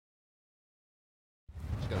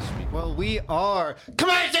Well, we are. Come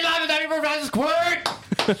on, it's live with Eddie versus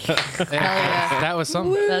Squirt! That was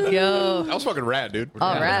something. Let's go. That was fucking rad, dude.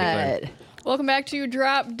 All right. Welcome back to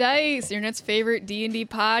Drop Dice, your internet's favorite D&D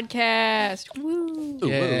podcast. Woo! Ooh,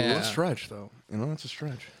 Yeah. let's stretch, though. You know, that's a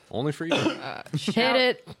stretch. Only for you. Hit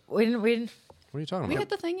it. We didn't. What are you talking We about? hit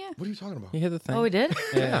the thing yet? What are you talking about? You hit the thing. Oh, we did?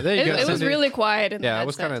 Yeah, there you go. It was Cindy. really quiet in the Yeah, it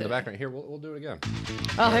was headset kind of in the today. background. Here, we'll do it again.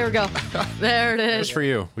 Oh, here we go. There it is. Just for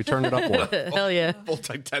you. We turned it up more. Hell yeah. Full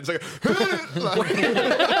like 10 seconds.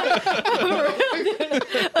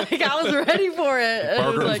 Like, I was ready for it. It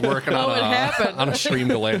was Barker's like, working oh, on it happened. on a stream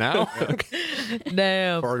delay now.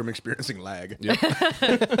 Damn. Bargum experiencing lag.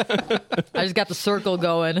 I just got the circle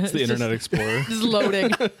going. It's the Internet Explorer. Just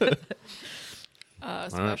loading.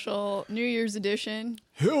 Special New Year's edition.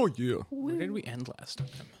 Hell yeah. Where did we end last time?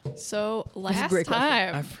 So a last great question.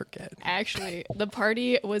 time, I forget. actually, the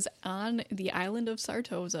party was on the island of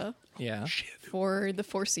Sartosa Yeah. for the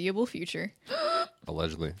foreseeable future.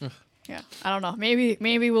 Allegedly. Yeah, I don't know.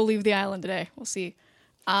 Maybe we'll leave the island today. We'll see.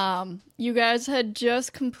 You guys had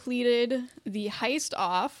just completed the heist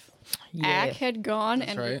off. Yeah. Ack had gone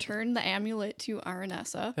and right. returned the amulet to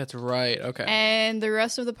Aranessa. That's right. Okay. And the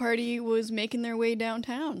rest of the party was making their way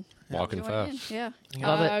downtown. Walking Going fast. in, Yeah.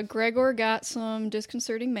 Love it. Gregor got some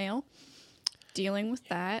disconcerting mail. Dealing with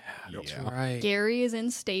that. Yeah. right. Gary is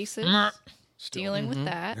in stasis. Dealing with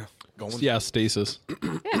that. Going. Yeah, stasis.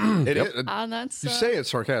 It is. And that's You say it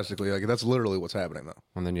sarcastically, like that's literally what's happening, though.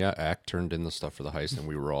 And then, yeah, Ack turned in the stuff for the heist, and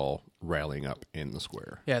we were all rallying up in the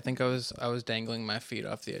square. Yeah, I think I was dangling my feet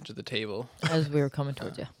off the edge of the table. As we were coming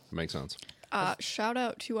towards you. Makes sense. shout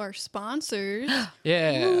out to our sponsors.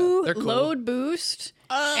 Yeah, Woo, they're cool. Load Boost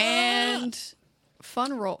and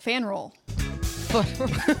Fan Roll.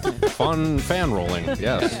 Fun fan rolling.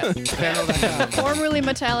 Yes. Formerly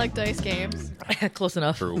Metallic Dice Games. Close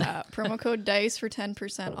enough. True. Promo code DICE for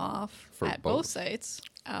 10% off For at both sites.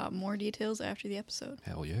 More details after the episode.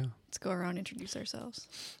 Hell yeah. Let's go around and introduce ourselves.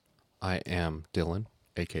 I am Dylan,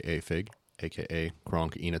 a.k.a. Fig, a.k.a.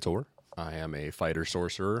 Kronk Enator. I am a fighter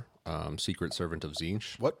sorcerer, secret servant of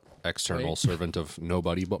Zinch. What? External servant of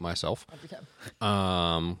nobody but myself.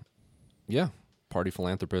 Yeah. Party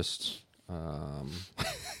philanthropist.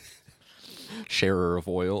 Sharer of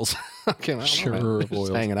oils. Sharer of oils.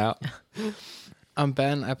 Just hanging out. I'm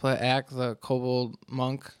Ben. I play Ack, the kobold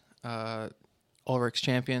monk, Ulrich's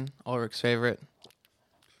champion, Ulrich's favorite.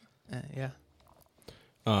 Yeah.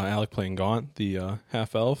 Alec playing Gaunt, the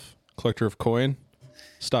half-elf, collector of coin,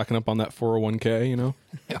 stocking up on that 401k, you know?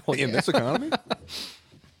 In this economy?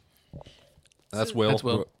 That's Will. That's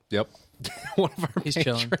Will. Yep. One of our He's major-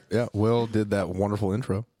 chilling. Yeah, Will did that wonderful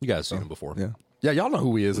intro. You guys seen him before. Yeah. Yeah, y'all know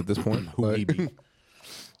who he is at this point. Who he be?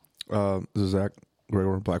 This is Zach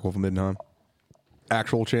Gregor, Black Wolf of Midnight.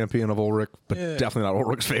 Actual champion of Ulrich, but definitely not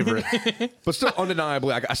Ulrich's favorite. But still,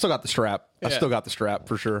 undeniably, I still got the strap. I still got the strap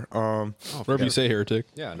for sure. Whatever you say, heretic.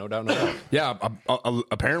 Yeah, no doubt, no doubt. Yeah,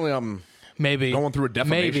 apparently I'm Maybe. going through a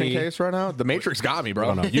defamation Maybe. case right now. The Matrix got me,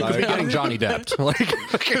 bro. No, you could be getting Johnny Depp.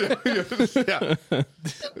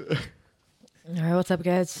 All right, what's up,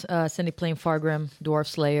 guys? Cindy playing Fargrim, Dwarf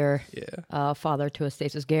Slayer. Yeah. Father to a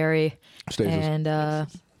Stasis Gary. Stasis. And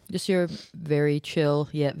just your very chill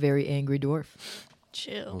yet very angry dwarf.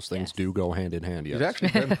 Chill. Those things do go hand in hand, yes. He's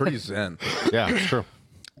actually been pretty zen. Yeah, it's true.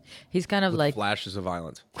 He's kind of like, Flashes of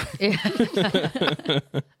violence.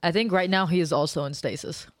 I think right now he is also in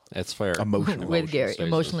stasis It's fair. Emotional. with Gary. stasis.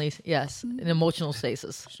 Emotionally, yes, in emotional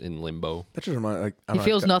stasis. In limbo. That just reminds like I He don't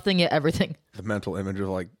feels know, nothing yet everything. the mental image of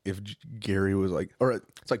like if Gary was like, or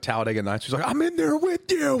it's like Talladega Nights. He's like, I'm in there with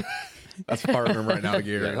you. That's the part I remember right now to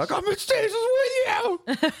Gary. Yes. Like, I'm in stasis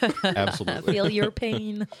with you. Absolutely. Feel your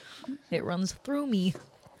pain. It runs through me.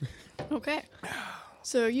 Okay.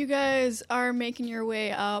 So you guys are making your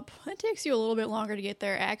way up. It takes you a little bit longer to get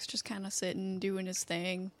there. Axe just kind of sitting, doing his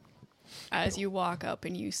thing. As you walk up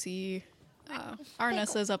and you see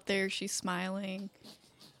Arnessa's up there. She's smiling.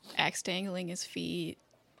 Axe dangling his feet.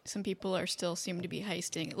 Some people are still seem to be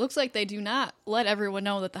heisting. It looks like they do not let everyone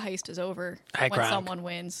know that the heist is over Hi, when Gronk. someone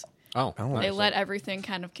wins. Oh, don't They nice. let everything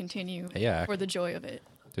kind of continue Yeah. for the joy of it.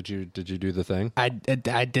 Did you do the thing? I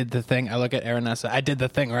did the thing. I look at Aranessa. I did the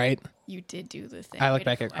thing, right? You did do the thing. I Way look to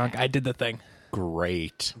back go, at Kronk. Axe. I did the thing.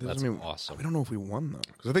 Great. That's I mean, awesome. We don't know if we won though,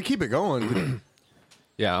 because if they keep it going,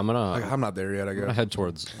 Yeah, I'm gonna I'm not there yet. I I'm gonna guess. head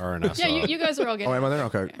towards RNS. Yeah, you guys are all getting. Oh, am I there?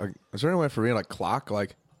 Okay. Is there any way for me to like clock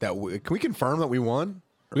like that? Can we confirm that we won?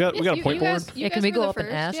 We got a point board. You Yeah, can guys we were go the up and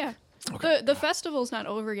first, ask? Yeah. The festival's not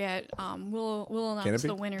over yet. We'll Can it announce be?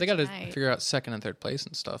 the winner They got to tonight. figure out second and third place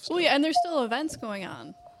and stuff. Well, yeah, and there's still events going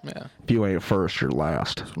on. Yeah, If you ain't first, you're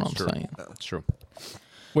last. that's what I'm saying. That's true.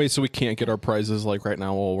 Wait, so we can't get our prizes like right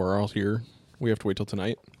now while we're all here? We have to wait till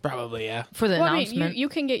tonight? Probably, yeah. For the Well, I mean, announcement. you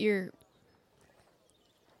can get your.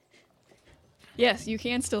 Yes, you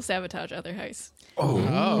can still sabotage other heists.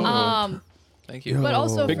 Thank you. But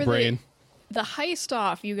also Big for brain. the heist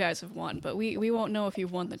off, you guys have won. But we won't know if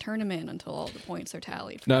you've won the tournament until all the points are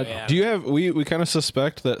tallied. Now, yeah. do you have? We kind of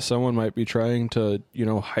suspect that someone might be trying to,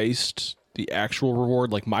 heist the actual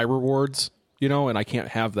reward, like my rewards, and I can't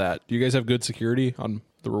have that. Do you guys have good security on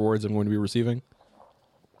the rewards I'm going to be receiving?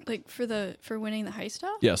 Like for winning the heist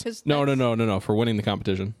off? Yes. 'Cause No. that's- For winning the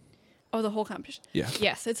competition. Oh, the whole competition. Yeah.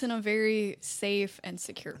 Yes, it's in a very safe and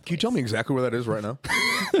secure place. Can you tell me exactly where that is right now?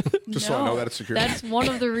 Just so I know that it's secure. That's one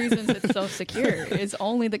of the reasons it's so secure. Is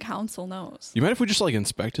only the council knows. You mind if we just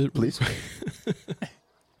inspect it, Please.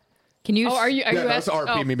 Can you? Oh, are you? Are Yeah, you that's asking?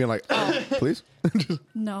 RP me being like, please.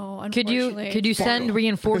 No, Could unfortunately. you send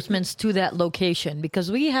reinforcements to that location,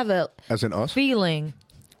 because we have a As in us? feeling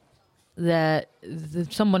that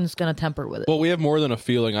someone's going to tamper with it. Well, we have more than a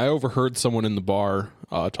feeling. I overheard someone in the bar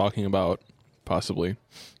talking about possibly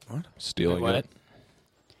stealing What? it.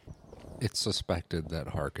 It's suspected that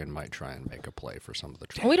Harkin might try and make a play for some of the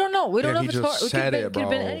troops. We don't know. We don't Yeah, know he if it's just hard. It said it, could have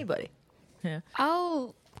been bro. anybody.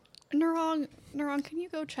 Narong, can you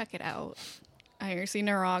go check it out? I see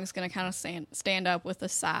Narong's gonna kind of stand up with a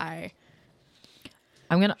sigh.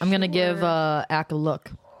 I'm gonna give Ack a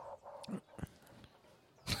look.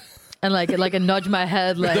 And like a nudge my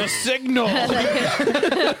head like Signal.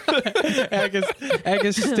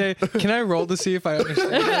 Agus, stay. Can I roll to see if I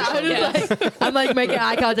understand? I'm like making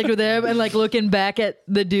eye contact with him and like looking back at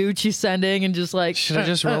the dude she's sending and just like Should I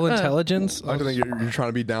just roll intelligence? I think you're trying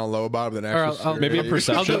to be down low about it, but then Or actually I'll- maybe a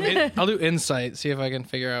perception. I'll do insight. See if I can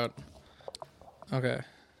figure out. Okay.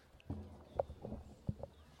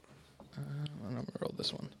 I'm gonna roll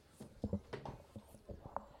this one.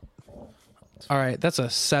 All right, that's a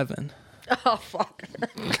 7. oh fuck.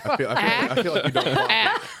 I feel like you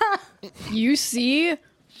don't. You see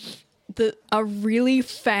a really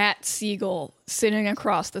fat seagull sitting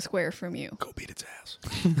across the square from you. Go beat its ass.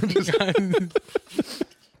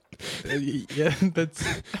 Yeah,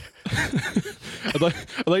 that's. I'd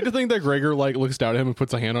like to think that Gregor looks down at him and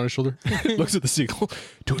puts a hand on his shoulder, looks at the seagull.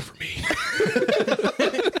 Do it for me.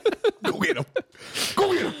 Go get him.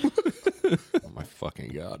 Go get him. Oh my fucking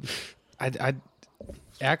god!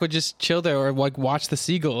 Ack would just chill there or watch the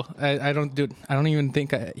seagull. I don't even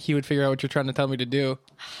think he would figure out what you're trying to tell me to do.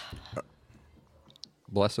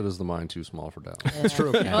 Blessed is the mind too small for doubt. It's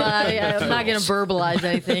true. Well, I'm not gonna verbalize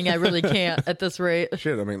anything. I really can't at this rate.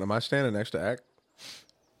 Shit, I mean, am I standing next to Ack?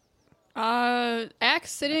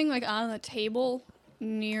 Axe sitting on the table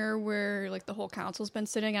near where the whole council's been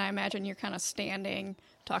sitting. I imagine you're kind of standing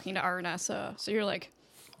talking to Arnessa. So you're like,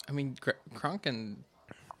 I mean, Kronk can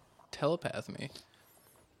telepath me.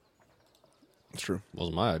 It's true.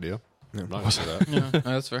 Wasn't my idea. I'm not gonna say that.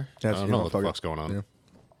 That's fair. I don't know what the fuck's going on.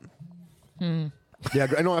 Yeah. Yeah,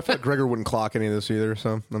 I know. I feel like Gregor wouldn't clock any of this either,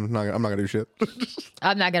 so I'm not gonna do shit.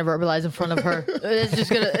 I'm not gonna verbalize in front of her. It's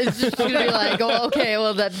just gonna be like, oh, okay,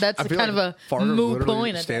 well that's I feel kind like of a Fargo's moot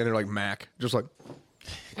literally point. standing there like Mac, just like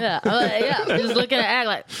Yeah, just looking at Ack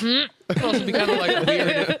like. It'd also be kind of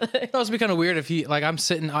weird. It'd also be kind of weird if he I'm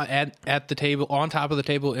sitting at the table on top of the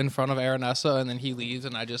table in front of Aranessa, and then he leaves,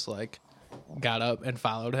 and I just got up and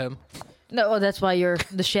followed him. No, that's why you're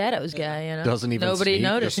the shadows guy. You know, Doesn't even nobody speak,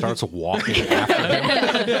 noticed. Just starts walking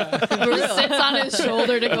after him. sits on his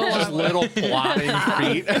shoulder to go on. Little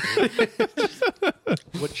plodding feet.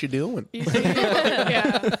 what you doing?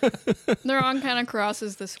 Yeah. Narong kind of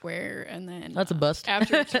crosses the square, and then That's a bust.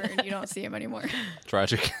 after a turn, you don't see him anymore.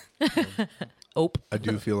 Tragic. I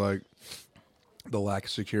do feel like the lack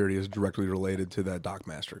of security is directly related to that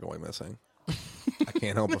dockmaster going missing. I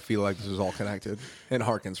can't help but feel like this is all connected, and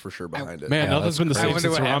Harkin's for sure behind it. Man, Yeah, nothing's been the I same wonder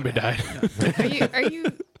since what Harambe died.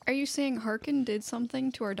 Are you saying Harkin did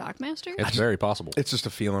something to our dockmaster? It's very possible. It's just a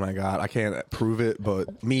feeling I got. I can't prove it,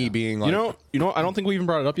 but me being like, You know, I don't think we even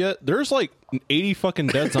brought it up yet. There's 80 fucking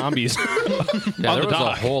dead zombies. Yeah, on there the was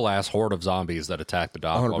dock. a whole ass horde of zombies that attacked the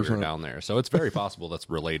dock while we were 100%. down there. So it's very possible that's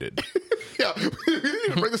related. yeah, we need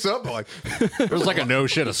to bring this up. But like, There was a no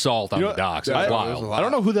shit assault on the docks. It was yeah, it wild. was a lot. I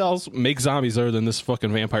don't know who else makes zombies other than this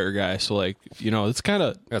fucking vampire guy. So it's kind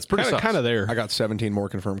of That's pretty sus. kind of there. I got 17 more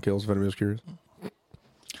confirmed kills. If anybody's curious,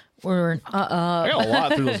 We're I got a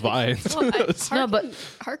lot through those vines. No, but-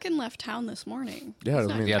 Harkin left town this morning. Yeah,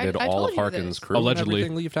 He's I mean- Yeah, did I all told of you Harkin's this. crew Allegedly. and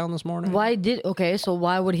everything leave town this morning? so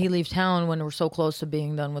why would he leave town when we're so close to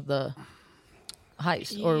being done with the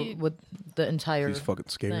heist or He- with the entire he's fucking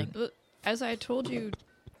scared. thing? But as I told you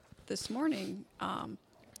this morning,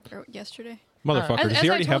 or yesterday. Motherfucker, As- does as he I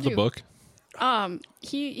already have told the you- book?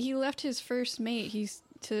 He left his first mate. He's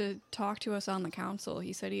to talk to us on the council.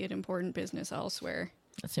 He said he had important business elsewhere.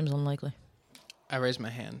 That seems unlikely. I raised my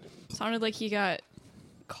hand. Sounded like he got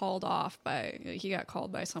called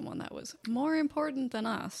by someone that was more important than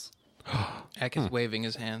us. Ack is waving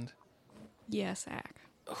his hand. Yes, Ack.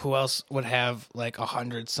 Who else would have like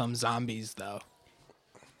 100-some zombies though?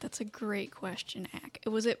 That's a great question, Ack.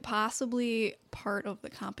 Was it possibly part of the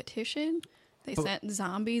competition? They sent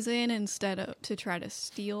zombies in instead of to try to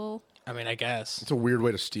steal. I mean, I guess. It's a weird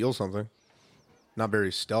way to steal something. Not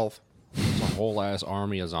very stealth. It's a whole ass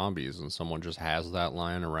army of zombies, and someone just has that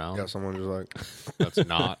lying around. Got someone just like, That's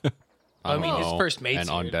not. I mean, his know, first mate's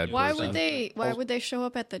an here. undead Why person. would they show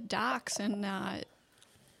up at the docks and not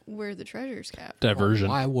where the treasure's kept? Diversion.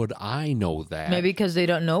 Why would I know that? Maybe because they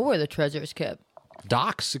don't know where the treasure is kept.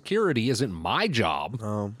 Dock security isn't my job.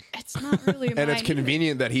 It's not really and mine it's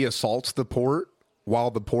convenient that he assaults the port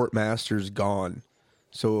while the port master's gone.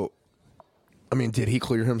 So, I mean, did he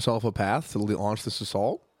clear himself a path to launch this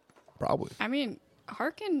assault? Probably. I mean,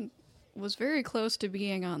 Harkin was very close to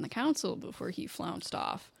being on the council before he flounced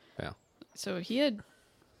off. Yeah. So he had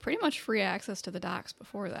pretty much free access to the docks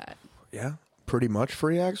before that. Yeah. Pretty much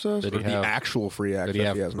free access? Did Or he the have- actual free access? Did he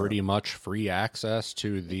have has now? pretty much free access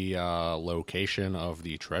to the location of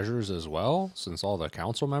the treasures as well, since all the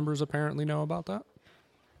council members apparently know about that?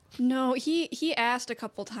 No, he asked a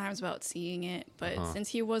couple times about seeing it, but since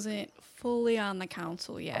he wasn't fully on the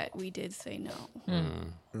council yet, we did say no.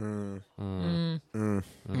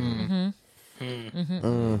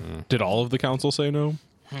 Did all of the council say no?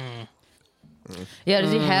 Yeah,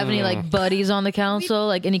 does he have any like buddies on the council?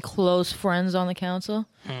 Like any close friends on the council?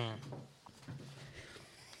 I'm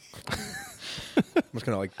just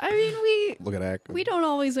going to like I mean, look at Ack. we don't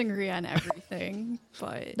always agree on everything,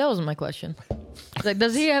 but That wasn't my question. It's like,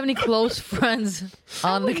 does he have any close friends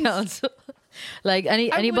on the council? Like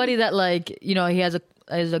anybody that like he has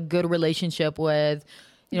a good relationship with,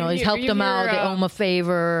 he's helped them out. They owe him a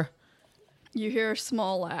favor. you hear a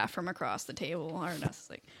small laugh from across the table. Arness is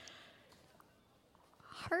like,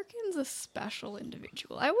 Harkin's a special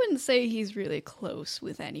individual. I wouldn't say he's really close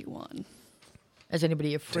with anyone. Is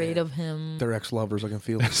anybody afraid of him? They're ex-lovers. I can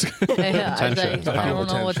feel it. Yeah, I was like, I don't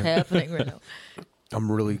know what's Tension. happening right now.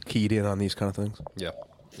 I'm really keyed in on these kind of things. Yeah.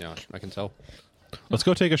 Yeah, I can tell. Let's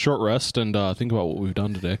go take a short rest and think about what we've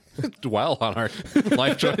done today. Dwell on our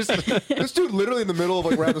life choice. This dude literally in the middle of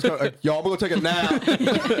like wrapping this like, y'all, I'm going to take a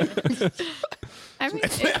nap. I mean,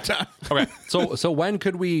 Okay, so when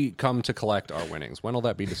could we come to collect our winnings? When will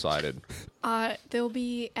that be decided? they'll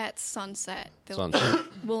be at sunset. Sunset.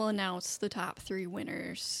 We'll announce the top 3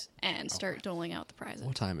 winners and start doling out the prizes.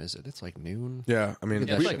 What time is it? It's like noon. Yeah, I mean,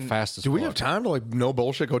 That we- shit fast as do we fuck. have time to like no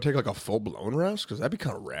bullshit go take like a full blown rest? Because that'd be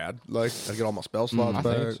kind of rad. Like I get all my spell slots I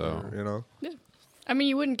back. think so. Or, Yeah. I mean,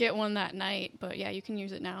 you wouldn't get one that night, but yeah, you can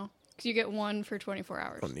use it now. Because you get one for 24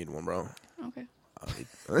 hours. I don't need one, bro. Okay.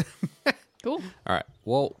 Cool. All right.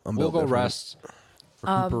 Well, I'm we'll built go different. rest,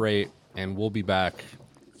 recuperate, and we'll be back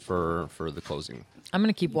for the closing. I'm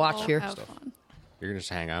gonna keep watch All here. have fun. You're gonna just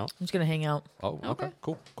hang out. I'm just gonna hang out. Oh, okay.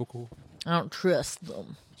 Okay. Cool. I don't trust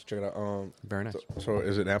them. Let's check it out. Very nice. So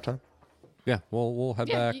is it nap time? Yeah, we'll head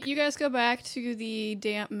Yeah, back. you guys go back to the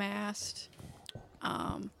damp mast.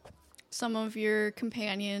 Some of your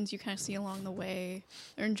companions you kind of see along the way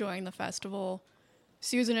are enjoying the festival.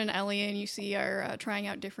 Susan and Elian, you see, are trying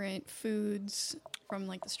out different foods from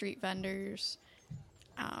like the street vendors.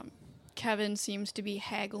 Kevin seems to be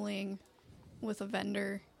haggling with a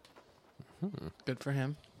vendor. Good for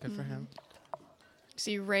him. Good for him.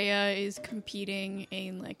 See, Rhea is competing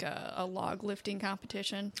in like a log lifting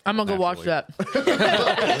competition. I'm gonna go watch that.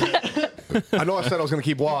 I know I said I was going to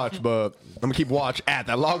keep watch, but I'm going to keep watch at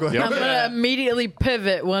that log. I'm gonna immediately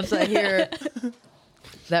pivot once I hear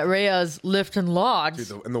that Rhea's lifting logs.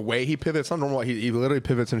 Dude, and the way he pivots, it's not normal. He literally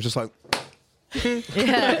pivots and it's just like,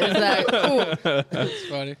 Yeah, it's like, ooh, It's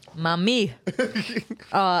funny. mommy.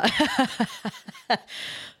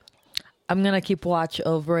 I'm gonna keep watch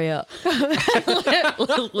of Rhea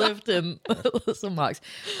lifting some logs.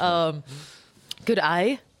 Could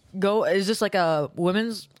I go? Is this like a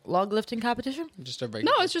women's log lifting competition? Just a regular.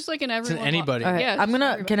 No, it's just like an everyone. anybody. All right, Yeah, I'm just gonna.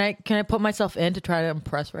 everybody. Can I put myself in to try to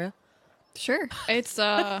impress Rhea? Sure. It's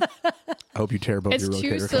I hope you tear above it's your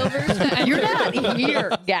 2 rotator. silvers to enter. You're not here,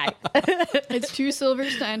 guy. It's 2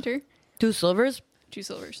 silvers to enter. 2 silvers. 2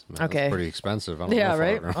 silvers. Man, Okay. That's pretty expensive. I don't Yeah, know if I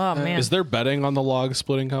right. would- Oh man. Is there betting on the log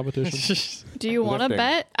splitting competition? Do you want to Lifting.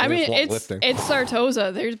 bet? I Yeah, mean, it's it's lifting. it's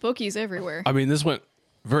Sartosa. There's bookies everywhere. I mean, this went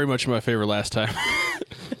very much in my favor last time,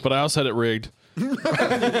 but I also had it rigged.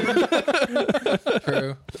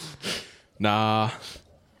 True. Nah.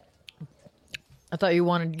 I thought you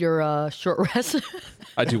wanted your short rest.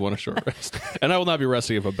 I do want a short rest, and I will not be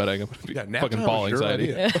resting if I'm betting. I'm going to be nap fucking time ball is your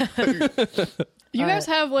anxiety. idea. You All guys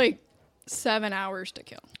right. have like 7 hours to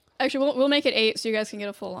kill. Actually, we'll make it 8 so you guys can get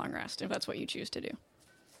a full long rest if that's what you choose to do.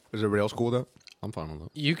 Is everybody else cool with that? I'm fine with that.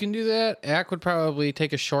 You can do that. Ack would probably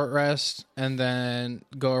take a short rest and then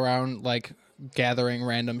go around like gathering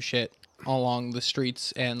random shit along the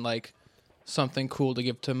streets and like something cool to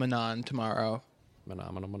give to Manon tomorrow.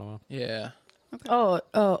 Yeah. Oh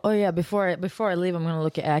yeah. Before I leave, I'm gonna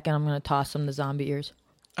look at Ack and I'm gonna toss him the zombie ears.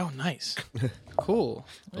 Oh, nice. Cool.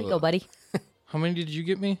 There you go, buddy. How many did you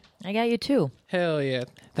get me? I got you too. Hell yeah.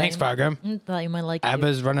 Thanks, Fargrim. Thought you might like it.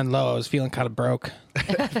 Abba's running low. I was feeling kind of broke.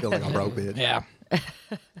 I feel like I'm broke, bitch. Yeah.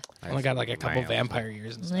 I only got like a couple vampire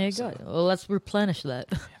ears and stuff. There you go. Well, let's replenish that.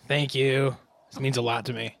 Thank you. This means a lot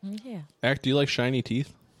to me. Yeah. Ack, do you like shiny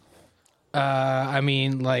teeth? I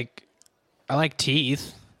mean, like, I like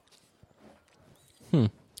teeth.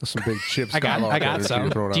 Some big chips. I got some.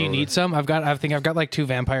 Do you need some? I think I've got like 2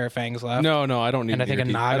 vampire fangs left. No, I don't need. And I think your a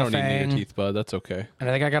teeth. I don't need Naga your teeth, bud. That's okay. And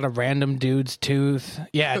I think I got a random dude's tooth.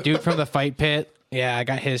 Yeah, dude from the fight pit. Yeah, I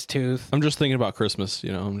got his tooth. I'm just thinking about Christmas.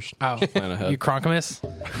 You know, I'm just planning ahead. You Cronkimus?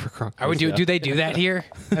 Are we yeah. do they do that here?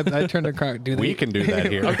 I turned to Kronk. Do they? We can do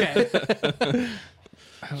that here. Okay.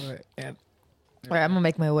 And All right, I'm gonna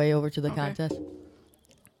make my way over to the contest.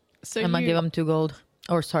 So I'm gonna give him 2 gold.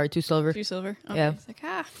 Or sorry, 2 silver. 2 silver. Okay. Yeah. It's like,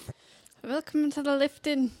 welcome to the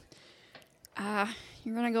lifting.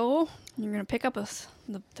 You're gonna go. You're gonna pick up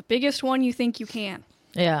the biggest one you think you can.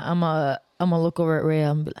 Yeah, I'm gonna look over at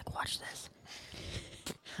Rhea and be like, watch this.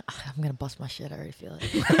 I'm gonna bust my shit. I already feel it.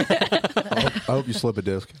 I hope you slip a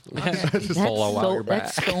disc. That's hollow out your back.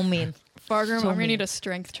 That's so mean. Fargrim, So I'm gonna mean. need a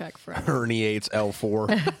strength check for him. Herniates L4.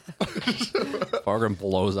 Fargrim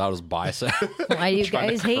blows out his bicep. Why you Trying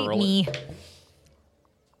to guys hate curl it. me?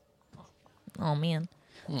 Oh man,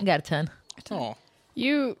 I got a 10. oh,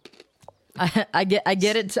 I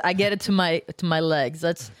get it to my legs.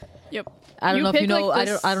 That's Yep. I don't know if you pick, know. like,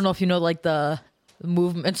 this- I don't know if you know like the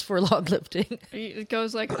movements for log lifting. It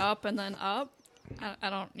goes like up and then up.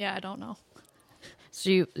 I don't know. So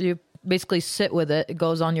you basically sit with it. It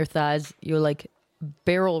goes on your thighs. You like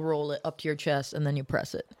barrel roll it up to your chest, and then you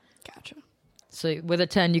press it. Gotcha. So with a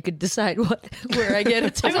 10, you could decide where I get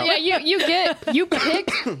it to. I mean, yeah, you pick.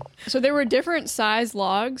 So there were different size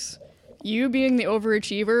logs. You being the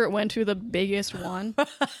overachiever went to the biggest one.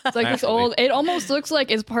 It's like this old. It almost looks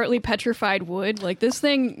like it's partly petrified wood. Like this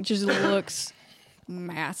thing just looks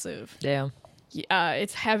massive. Damn.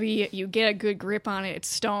 It's heavy. You get a good grip on it. It's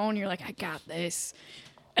stone. You're like, I got this.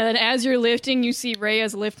 And then as you're lifting, you see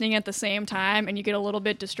Rhea's lifting at the same time, and you get a little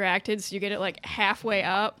bit distracted. So you get it like halfway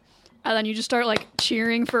up, and then you just start like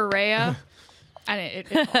cheering for Rhea. And it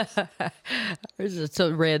falls.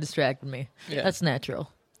 So Rhea distracted me. Yeah. That's natural.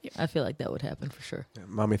 Yep. I feel like that would happen for sure.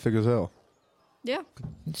 Mommy thick as hell. Yeah.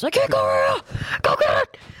 It's like, hey, go Rhea! Go get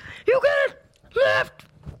it! You get it! Left!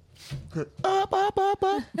 Up, up, up, up.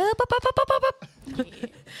 Up, up, up, up, up,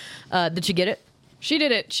 up. Did she get it? She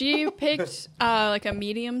did it. She picked like a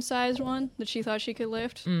medium-sized one that she thought she could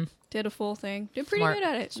lift. Did a full thing. Did pretty Smart. good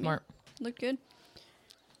at it. Smart. Yeah, looked good.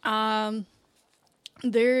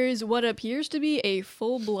 There's what appears to be a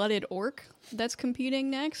full-blooded orc that's competing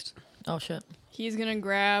next. Oh, shit. He's gonna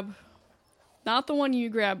grab, not the one you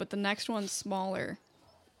grab, but the next one's smaller.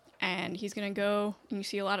 And he's gonna go, and you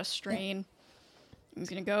see a lot of strain. He's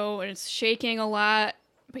gonna go, and it's shaking a lot,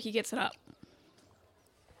 but he gets it up.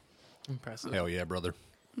 impressive. Hell yeah, brother.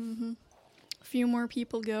 A few more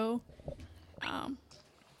people go.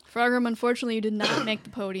 Fargrim, unfortunately, you did not make the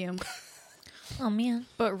podium, Oh, man.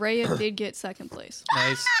 but Rhea did get second place.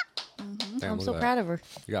 Nice. Damn, I'm look so at proud of her.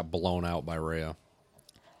 that. You got blown out by Rhea.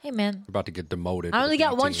 Hey, man. You're about to get demoted. I to only the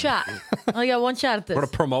got B one team. shot. I only got one shot at We're gonna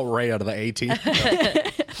this. promote Rhea to the A team.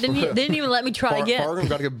 Didn't even let me try again. Fargrim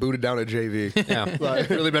got to get booted down at JV. Yeah,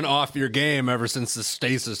 really been off your game ever since the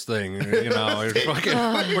stasis thing. You know, you're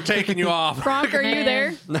fucking, we're taking you off. Kronk, are you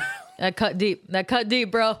there? That cut deep. That cut deep,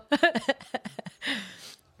 bro.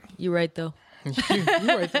 You right though. You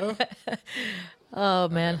right though. Oh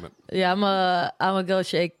man. Yeah, I'm gonna go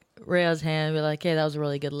shake Rhea's hand and be like, hey, that was a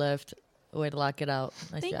really good lift. Way to lock it out.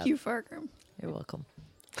 Nice Thank job. you, Fargrim. You're welcome.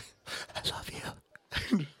 I love you.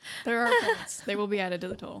 There are points. They will be added to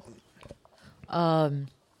the total. Oh,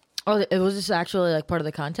 it was this actually like part of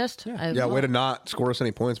the contest? Yeah, way to not score us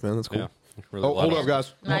any points, man. That's cool. Yeah. Really Oh, hold let up,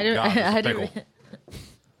 us- guys. I didn't. God, it's I didn't. Pickle.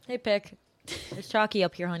 Hey, Pick. It's chalky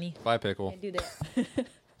up here, honey. Bye, Pickle. Can't do that.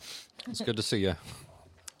 It's good to see you.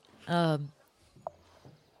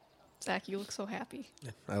 Zach, you look so happy.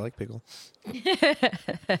 I like pickle.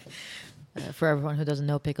 For everyone who doesn't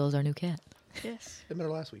know, Pickle is our new cat. Yes. They met her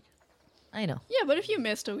last week. I know. Yeah, but if you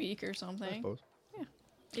missed a week or I something, suppose.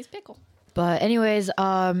 he's pickle. But anyways,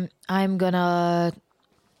 I'm gonna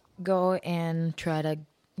go and try to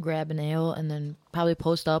grab an ale and then probably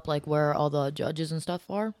post up like where all the judges and stuff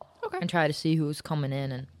are. Okay. And try to see who's coming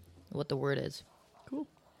in and what the word is. Cool.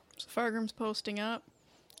 So Fargrim's posting up.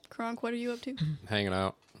 Kronk, what are you up to? Hanging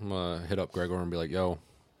out. I'm gonna hit up Gregor and be like, "Yo,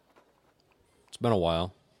 it's been a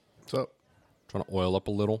while. What's up? Trying to oil up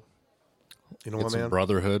a little. You know Get what, some man?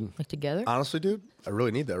 brotherhood." Like together? Honestly, dude, I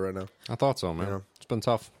really need that right now. I thought so, man. Yeah. It's been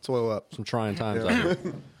tough. Let's oil up. Some trying times out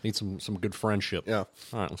here. Need some good friendship. Yeah.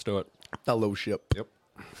 All right, let's do it. That low ship. Yep.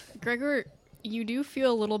 Gregor, you do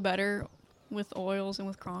feel a little better with oils and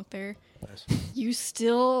with Kronk there. Nice. You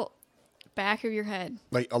still, back of your head.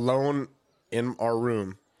 Like alone in our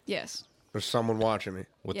room, Yes. there's someone watching me.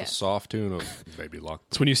 With Yeah. the soft tune of "Baby Lock."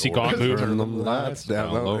 It's when you see Gaunt move. Turn them lights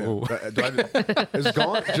down low. Is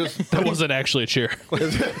Gaunt just? That wasn't actually a chair.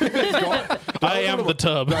 Is Gaunt? I am the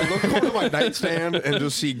tub. I look over my nightstand and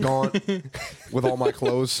just see Gaunt with all my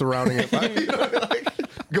clothes surrounding it.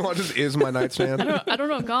 Gaunt just is my nightstand. I don't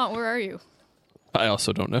know, Gaunt, where are you? I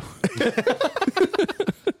also don't know.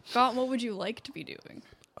 Gaunt, what would you like to be doing?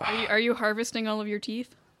 Are you harvesting all of your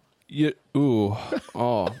teeth? You, ooh.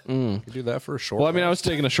 Oh. You do that for a short. Well, I mean, I was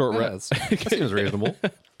taking a short rest. That seems reasonable. Yeah,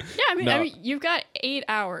 I mean, No. you've got 8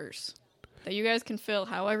 hours that you guys can fill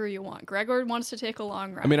however you want. Gregor wants to take a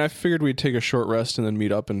long rest. I mean, I figured we'd take a short rest and then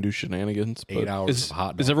meet up and do shenanigans. 8 but hours Is, of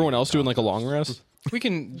hot is dog everyone else doing eating like a long rest? We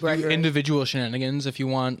can do individual shenanigans if you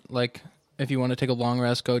want. Like, if you want to take a long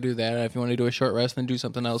rest, go do that. If you want to do a short rest, then do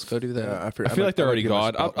something else. Go do that. Yeah, I feel like they're already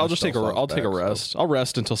gone. I'll just take a. I'll take a rest. I'll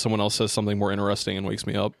rest until someone else says something more interesting and wakes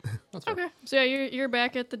me up. Okay, so yeah, you're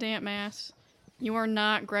back at the damp mass. You are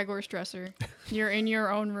not Gregor's dresser. You're in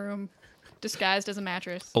your own room, disguised as a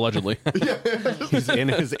mattress. Allegedly, He's in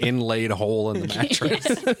his inlaid hole in the mattress.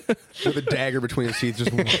 with a dagger between his teeth, just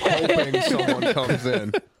hoping someone comes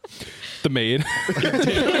in. the maid.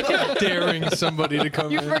 Daring somebody to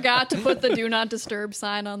come You in. forgot to put the "Do Not Disturb"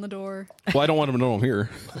 sign on the door. Well, I don't want him to know I'm here.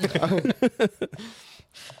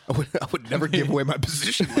 I would never give away my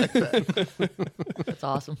position like that. That's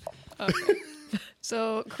awesome.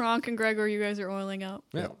 So Kronk and Gregor, you guys are oiling up.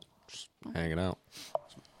 Yeah, just hanging out.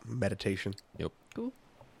 Meditation. Yep. Cool.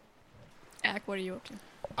 Ack, what are you up to?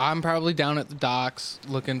 I'm probably down at the docks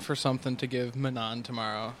looking for something to give Manon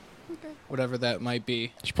tomorrow. Okay. Whatever that might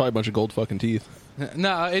be. There's probably a bunch of gold fucking teeth.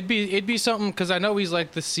 No, it'd be something because I know he's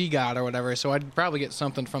like the sea god or whatever. So I'd probably get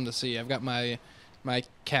something from the sea. I've got my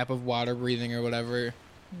cap of water breathing or whatever.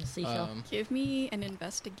 The seashell. Give me an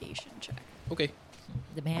investigation check. Okay.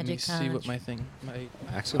 The Let me magic see what conch. my thing. My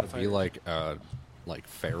Ac's gonna be like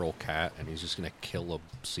feral cat, and he's just gonna kill a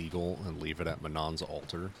seagull and leave it at Manon's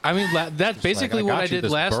altar. I mean, that's basically I what got I you did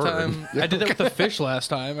this last bird. time. I did that with the fish last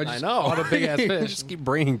time. I just caught a big ass fish. Just keep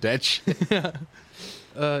bringing dead shit.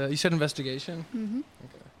 You said investigation. Mm-hmm.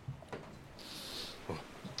 Okay.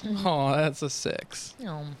 Oh, that's a 6.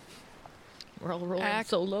 We're all rolling Ack.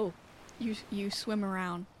 so low. You swim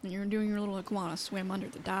around and you're doing your little iguana swim under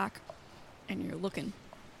the dock, and you're looking,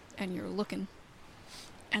 and you're looking,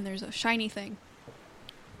 and there's a shiny thing,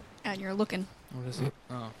 and you're looking, What is it?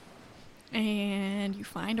 Oh, and you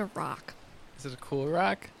find a rock. is it a cool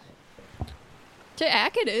rock? To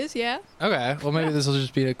Ack, it is, yeah. Okay. Well, maybe this will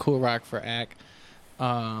just be a cool rock for Ack.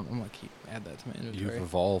 I'm gonna add that to my You've inventory.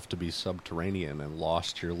 evolved to be subterranean and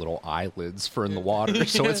lost your little eyelids for in the water,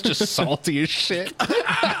 so it's just salty as shit.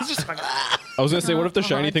 I was gonna say, what if the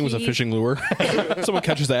shiny thing was a geez. fishing lure? Someone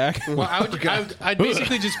catches Zach. Well, I'd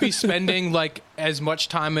basically just be spending like as much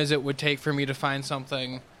time as it would take for me to find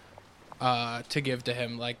something to give to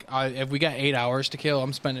him. Like, if we got 8 hours to kill,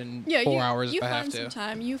 I'm spending Yeah, 4 you, hours you if I have find some to.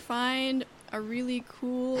 time. You find a really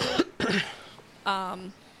cool.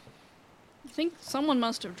 I think someone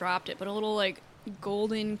must have dropped it, but a little like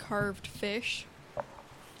golden carved fish.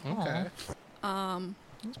 Okay.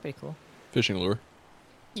 That's pretty cool. Fishing lure.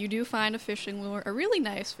 You do find a fishing lure, a really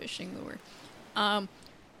nice fishing lure.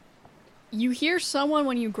 You hear someone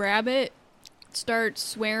when you grab it start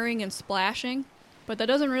swearing and splashing, but that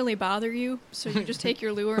doesn't really bother you, so you just take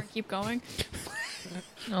your lure and keep going.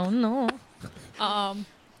 Oh no. I'd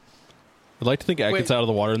like to think Ack Wait. gets out of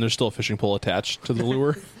the water and there's still a fishing pole attached to the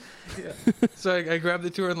lure. So I grab the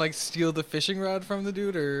tour and like steal the fishing rod from the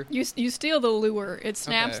dude, or You steal the lure. It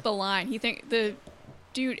snaps Okay. the line. The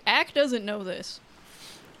dude Ack doesn't know this,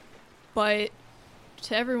 but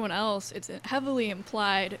to everyone else, it's heavily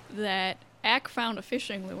implied that Ack found a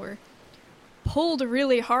fishing lure, pulled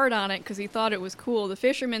really hard on it because he thought it was cool. The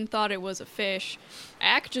fisherman thought it was a fish.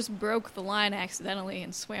 Ack just broke the line accidentally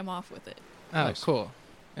and swam off with it. oh, Nice. cool.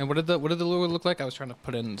 And what did the lure look like? I was trying to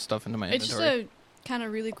put in stuff into my It's just inventory. a kind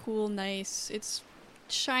of really cool, nice. It's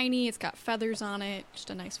shiny. It's got feathers on it. Just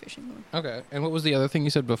a nice fishing lure. Okay. And what was the other thing you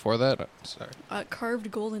said before that? Sorry.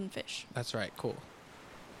 Carved golden fish. That's right. Cool.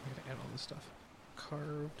 I'm gonna add all this stuff.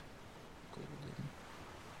 Carved golden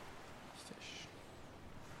fish.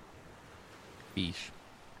 Fish.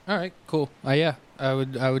 All right. Cool. Yeah. I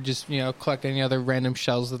would just collect any other random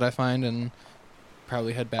shells that I find and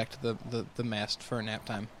probably head back to the mast for a nap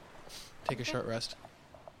time. Take a short rest.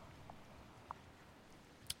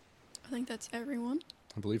 I think that's everyone.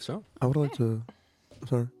 I believe so. I would like to,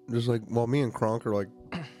 sorry, just like while me and Kronk are like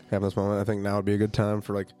having this moment, I think now would be a good time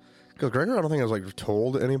for like, because Gregor, I don't think has like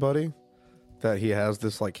told anybody that he has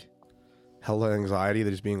this like hella anxiety that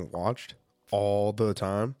he's being watched all the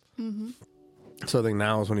time. Mm-hmm. So I think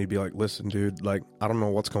now is when he'd be like, listen, dude, like I don't know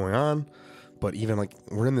what's going on, but even like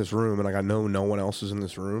we're in this room and like I know no one else is in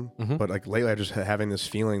this room, but like lately I just having this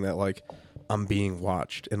feeling that like I'm being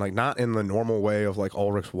watched, and like not in the normal way of like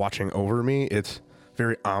Ulrich's watching over me. It's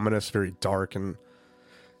very ominous, very dark, and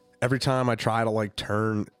every time I try to like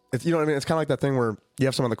turn, it's, you know what I mean? It's kind of like that thing where you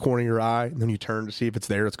have something in the corner of your eye, and then you turn to see if it's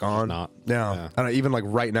there, it's gone. not. Yeah. And even like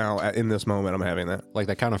right now, in this moment, I'm having that. Like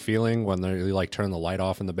that kind of feeling when you like turn the light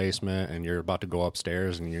off in the basement and you're about to go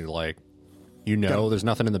upstairs and you're like, there's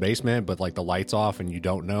nothing in the basement, but like the light's off and you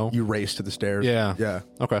don't know. You race to the stairs. Yeah. Yeah.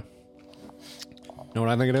 Okay. Know what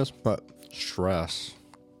I think it is? But Stress.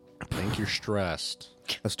 I think you're stressed.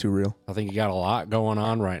 that's too real. I think you got a lot going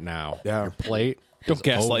on right now. Yeah. Your plate Don't is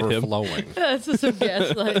gaslight him. overflowing. That's just some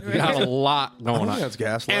gaslight. You got a lot I going don't on. think that's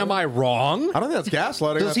gaslighting. Am I wrong? I don't think that's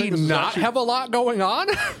gaslighting. Does I he think this is not actually- have a lot going on?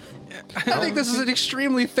 I think this is an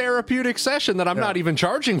extremely therapeutic session that I'm not even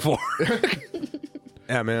charging for.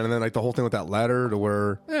 Yeah, man. And then like the whole thing with that letter to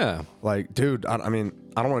where, Yeah. like, dude, I mean,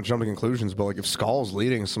 I don't want to jump to conclusions, but like if Skull's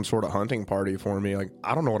leading some sort of hunting party for me, like,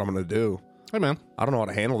 I don't know what I'm going to do. Hey, man. I don't know how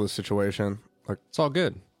to handle this situation. Like, It's all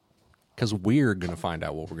good. Because we're going to find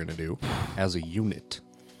out what we're going to do as a unit.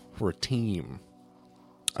 We're a team.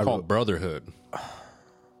 It's called brotherhood.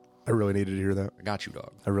 I really needed to hear that. I got you,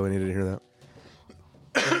 dog. I really needed to hear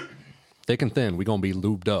that. Thick and thin, we going to be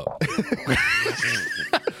lubed up.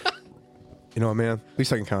 You know what, man? At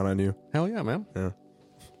least I can count on you. Hell yeah, man. Yeah.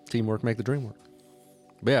 Teamwork make the dream work.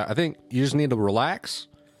 But yeah, I think you just need to relax.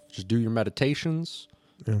 Just do your meditations.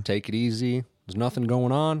 Take it easy. There's nothing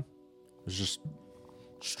going on. There's just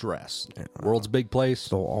stress. World's big place.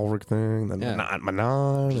 The whole Ulrich thing, then Yeah.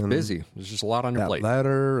 Manon, and Busy. There's just a lot on your that plate.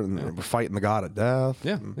 letter, and we're fighting the god of death.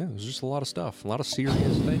 Yeah, there's just a lot of stuff. A lot of serious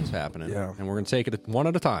things happening. Yeah. And we're going to take it one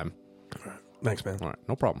at a time. Thanks, man. All right,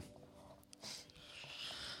 no problem.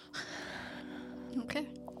 Okay.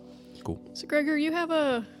 Cool. So Gregor, you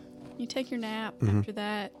take your nap. After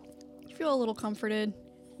that, you feel a little comforted.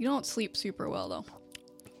 You don't sleep super well though.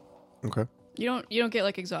 Okay. You don't get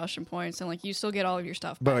like exhaustion points, and like you still get all of your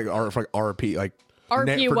stuff. But like, RP, like,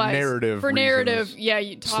 RP for wise, narrative for reasons, narrative, yeah,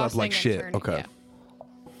 you slept tossing like and shit. turning, Okay. yeah.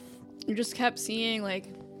 You just kept seeing like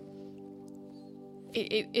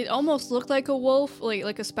it almost looked like a wolf,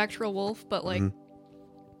 like a spectral wolf, but like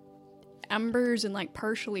embers and like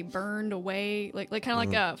partially burned away, like kind of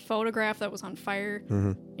like a photograph that was on fire.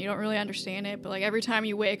 You don't really understand it, but like every time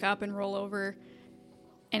you wake up and roll over,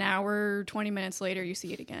 an hour, 20 minutes later, you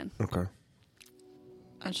see it again. Okay.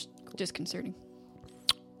 That's disconcerting.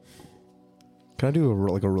 Can I do a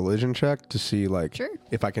religion check to see like Sure.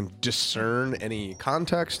 if I can discern any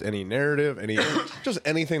context, any narrative, any just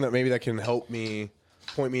anything that maybe that can help me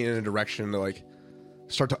point me in a direction to like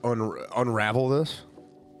start to unravel this?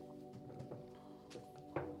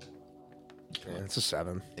 Yeah, it's a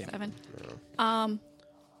 7. 7.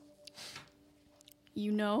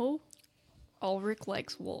 You know, Ulrich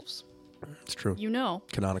likes wolves. It's true. You know,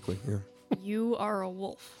 Canonically, yeah. you are a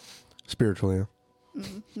wolf. Spiritually, yeah.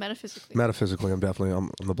 Metaphysically. Metaphysically, I'm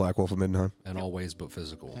the Black Wolf of Midnight. And always but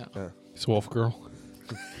physical. Yeah. It's Wolf Girl.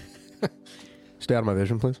 Stay out of my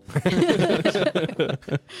vision, please.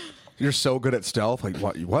 You're so good at stealth. Like,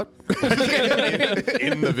 what? What?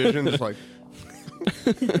 In the vision, just like...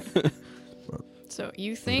 So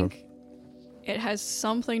you think it has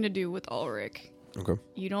something to do with Ulrich. Okay.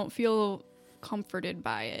 You don't feel comforted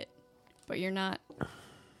by it, but you're not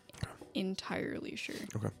entirely sure.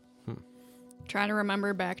 Okay. Trying to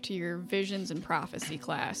remember back to your visions and prophecy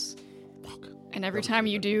class. And every time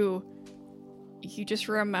you do, you just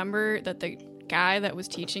remember that the guy that was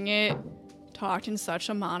teaching it talked in such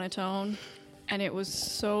a monotone, and it was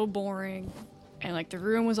so boring. And like the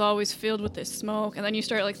room was always filled with this smoke, and then you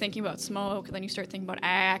start like thinking about smoke, and then you start thinking about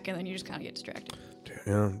Ack, and then you just kind of get distracted.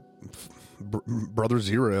 Yeah. Brother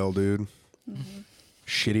Zero, dude.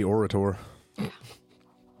 Shitty orator.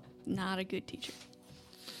 Not a good teacher.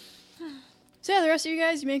 So yeah, the rest of you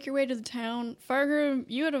guys, you make your way to the town. Fargrim,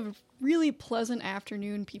 you had a really pleasant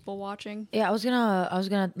afternoon people watching. Yeah, I was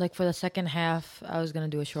gonna like for the second half, I was gonna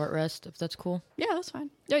do a short rest if that's cool. Yeah, that's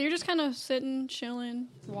fine. Yeah, you're just kind of sitting, chilling,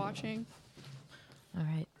 watching. All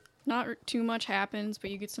right. Not too much happens,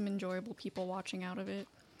 but you get some enjoyable people watching out of it.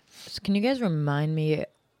 So can you guys remind me?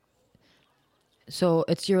 So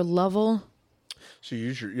it's your level. So you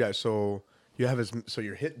use your so you have so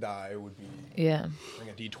your hit die would be Yeah. like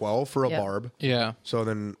a D12 for a Yeah. barb. Yeah. So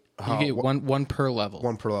then You get one per level.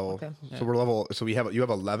 one per level. Okay. So we're level. So you have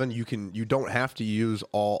 11. You don't have to use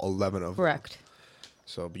all 11 of them. Correct.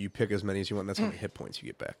 So but you pick as many as you want. And that's how many hit points you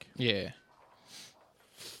get back. Yeah.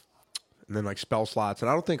 And then like spell slots, and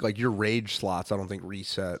I don't think like your rage slots. I don't think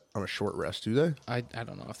reset on a short rest, do they? I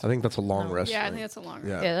don't know if I think that's a long No. rest. Yeah, I thing. think that's a long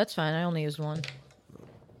Yeah. Yeah, that's fine. I only used one.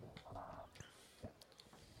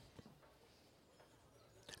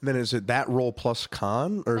 And then is it that roll plus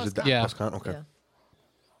con, or is Plus it that con. Yeah. plus con? Okay. Yeah.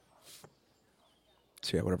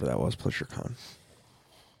 So yeah, whatever that was, plus your con.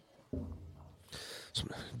 Some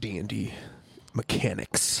D&D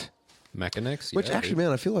mechanics. Mechanics? Which Yeah, actually, dude.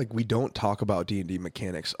 man, I feel like we don't talk about D&D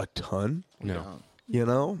mechanics a ton. No. You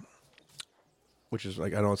know, which is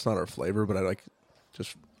like I know it's not our flavor, but I like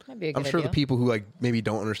just. That'd be a I'm good sure idea. the people who like maybe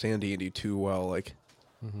don't understand D&D too well, like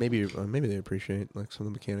maybe they appreciate like some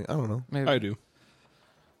of the mechanics. I don't know. maybe. I do.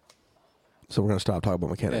 So we're gonna stop talking about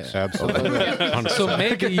mechanics. Absolutely. So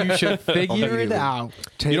maybe you should figure it out.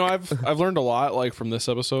 You know, I've learned a lot like from this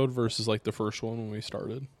episode versus like the first one when we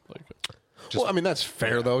started. Like, Well, I mean that's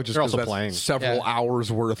fair though. Just They're 'cause also that's playing. several Yeah.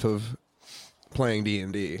 hours worth of playing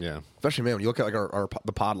D&D. Yeah. Especially man, when you look at like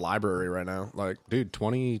the pod library right now, like Dude,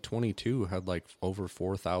 2022 had like over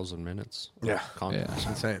 4,000 minutes. yeah, Content. Yeah. it's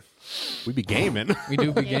insane. We be gaming. We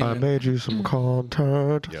do begin. made you some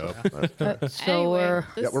content. Yep. So Anyway,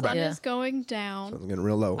 the Yeah, we're back. sun Yeah. is going down. It's getting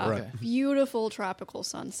real low. A Right. beautiful tropical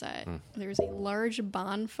sunset. There's a large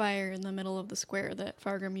bonfire in the middle of the square that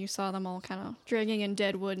Fargrim, you saw them all kind of dragging in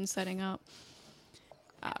dead wood and setting up.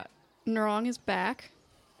 Narong is back.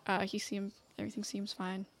 Everything seems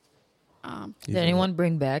fine. did anyone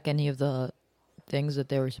bring back any of the things that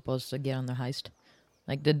they were supposed to get on their heist?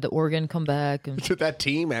 Like, did the organ come back? And, Did that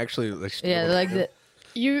team actually like? yeah, like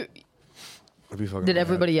You That'd be fucking did rad.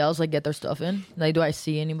 everybody else like get their stuff in? Like, do I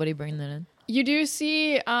see anybody bring that in? You do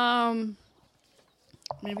see,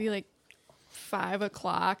 maybe like 5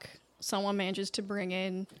 o'clock, someone manages to bring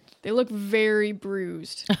in, they look very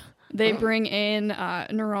bruised. They bring in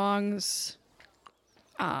Narong's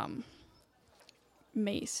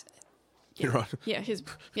mace. You're right. Yeah,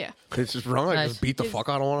 yeah. It's just wrong. Like Nice. just beat the fuck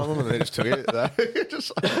out of one of them, and they just took it.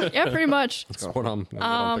 Just Yeah, pretty much. That's what I'm picking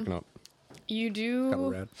up. You kind do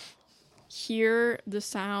of rad. hear the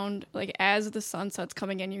sound, like as the sunset's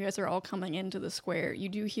coming in, you guys are all coming into the square. You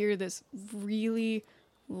do hear this really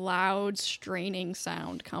loud, straining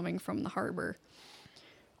sound coming from the harbor.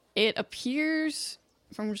 It appears,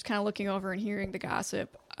 from just kind of looking over and hearing the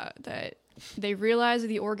gossip, that they realized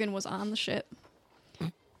the organ was on the ship.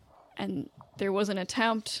 And there was an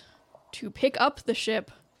attempt to pick up the ship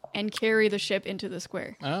and carry the ship into the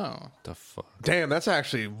square. Oh. The fuck? Damn, that's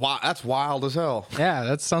actually that's wild as hell. Yeah,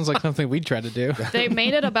 that sounds like something we'd try to do. They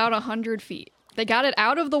made it about 100 feet. They got it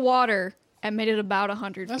out of the water and made it about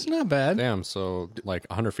 100 That's feet. not bad. Damn, so like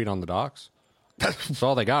 100 feet on the docks? So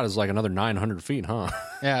all they got is like another 900 feet, huh?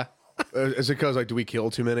 Yeah. Is it because like do we kill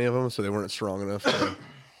too many of them, so they weren't strong enough?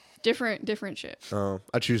 Different ship.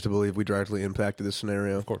 I choose to believe we directly impacted this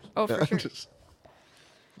scenario. Of course. Oh, for sure.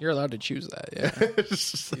 You're allowed to choose that.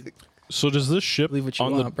 Yeah. so does this ship Believe what you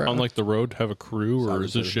on want, bro. on like the road have a crew, or Solid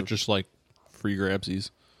is this citizen. shit just like free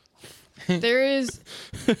grabsies? There is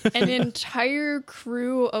an entire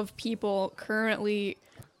crew of people currently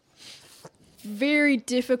very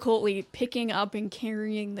difficultly picking up and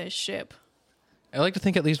carrying this ship. I like to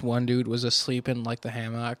think at least one dude was asleep in like the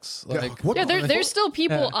hammocks. Like, what Yeah, there's still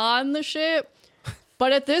people on the ship,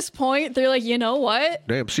 but at this point, they're like, you know what?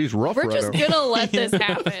 Damn, she's rough We're right just now. gonna let this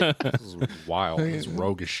happen. This is wild. It's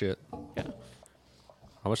rogue as shit.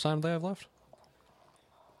 How much time do they have left?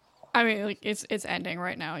 I mean, like it's ending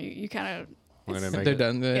right now. You kind When of they make they're it?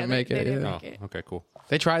 done. They didn't make they it. didn't yeah. make it. Oh, okay, cool.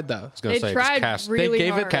 They tried though. I was gonna They say, tried just cast, really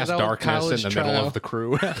gave it hard. cast That old darkness in college the middle trial. of the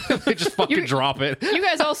crew. They just fucking drop it. You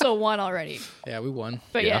guys also won already. Yeah, we won.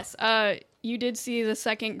 But Yeah. yes, you did see the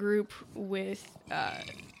second group with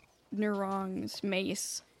Narong's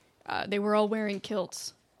mace. They were all wearing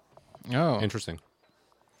kilts. Oh, Interesting.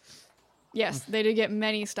 Yes, they did get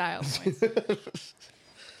many style points.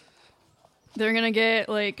 They're gonna get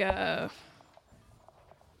like a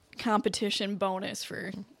competition bonus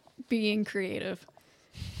for being creative.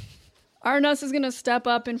 Arnus is gonna step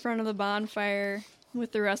up in front of the bonfire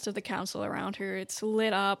with the rest of the council around her. It's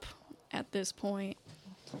lit up at this point.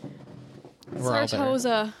 We're all there.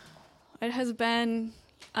 Sartosa, it has been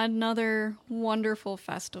another wonderful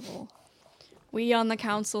festival. We on the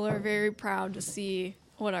council are very proud to see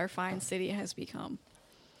what our fine city has become.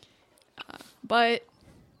 But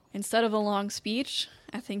instead of a long speech,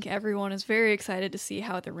 I think everyone is very excited to see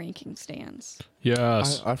how the ranking stands.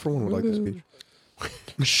 Yes. I for one would like this speech.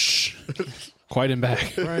 Shh. Quiet him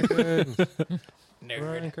back.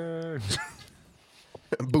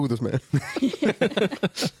 Boo this man. Let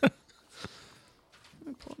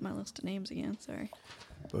me pull up my list of names again. Sorry.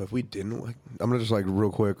 But if we didn't, like, I'm gonna just like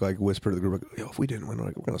real quick, like whisper to the group, like, yo, if we didn't win,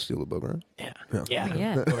 like, we're gonna steal the book, right? Yeah.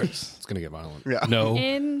 It's gonna get violent. Yeah. No.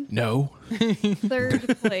 In No.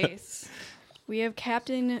 third place, we have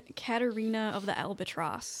Captain Katerina of the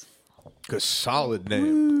Albatross. Good, solid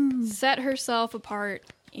name. Set herself apart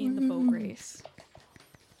in the boat race.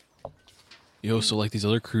 Yo, so like these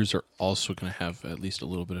other crews are also going to have at least a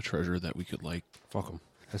little bit of treasure that we could like. Fuck them.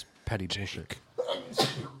 That's petty bullshit.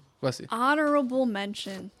 Bless you. Honorable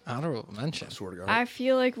mention. Honorable mention. Swear to God. I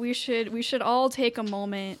feel like we should all take a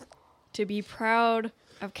moment to be proud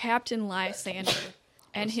of Captain Lysander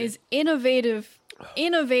and his innovative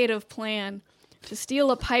plan to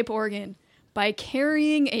steal a pipe organ by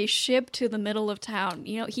carrying a ship to the middle of town.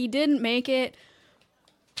 You know, he didn't make it.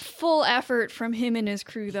 Full effort from him and his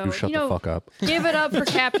crew, though. You shut the fuck up. Give it up for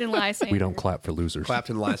Captain Lysander. We don't clap for losers.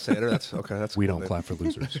 Clapton Lysander. That's okay. That's We cool, don't man. clap for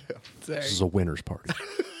losers. This is a winner's party.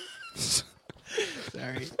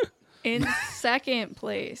 Sorry. In second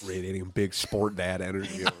place. Radiating big sport dad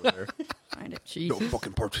energy over there. Find it. No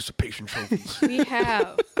fucking participation trophies. We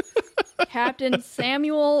have Captain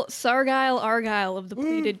Samuel Sargyle Argyle of the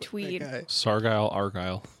Pleated Tweed. Sargyle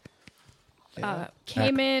Argyle.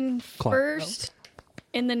 Came in Clap. first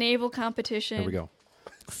in the naval competition. Here we go.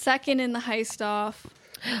 Second in the heist off.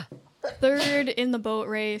 Third in the boat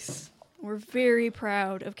race. We're very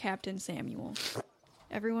proud of Captain Samuel.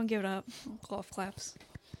 Everyone give it up. Golf claps.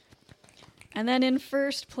 And then in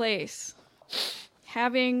first place,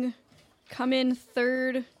 having come in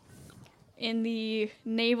third in the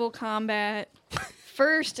naval combat,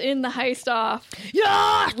 first in the heist off,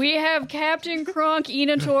 we have Captain Kronk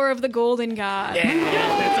Enator of the Golden God.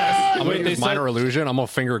 I'm gonna use minor illusion. I'm gonna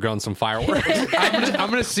finger gun some fireworks. I'm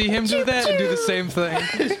gonna see him do that and do the same thing.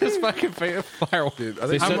 Just fucking fireworks. Dude, I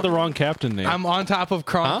They think said the wrong captain name. I'm on top of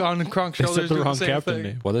Kronk on Kronk's They shoulders. said the doing wrong same captain thing.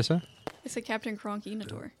 name. What they say? It's a Captain Kronk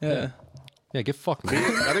Enator. Yeah. Yeah, get fucked, man.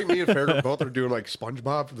 I think me and Farrah both are doing like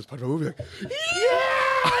SpongeBob for the SpongeBob movie. Like,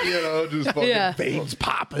 yeah, you know, just fucking Yeah. veins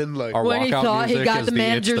popping. Like, Our When he walkout thought he music got is the the "It's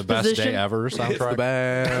manager's the best position. day ever" soundtrack.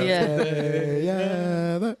 bad.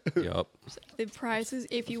 Yeah. Yup. The prizes,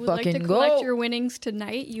 if you would like to Fucking collect go. your winnings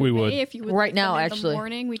tonight, you We may. would. If you would Right like now, them in actually. the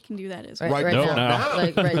morning, we can do that as well. Right, Right right No, now. no.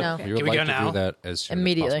 Like right now. You would we like go to now? do that as soon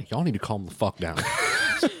Immediately. as possible. Y'all need to calm the fuck down.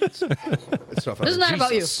 It's tough. This is not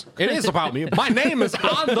about you. Jesus. It is about me. My name is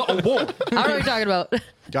on the award. How are we talking about?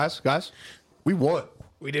 Guys, we won.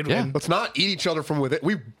 We did Yeah. win. Let's not eat each other from within.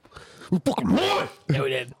 We fucking won. Yeah, we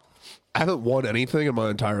did. I haven't won anything in my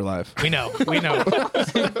entire life. We know. We know.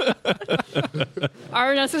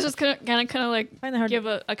 Arness is just kind of like Find it hard. give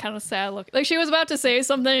a kind of sad look. Like she was about to say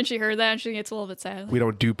something and she heard that and she gets a little bit sad. We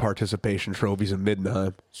don't do participation trophies in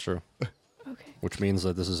Midnight. It's true. Okay. Which means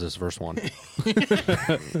that this is his first one.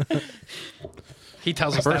 He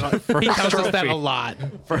tells us that. He tells us that trophy. a lot.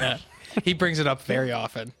 Yeah. He brings it up very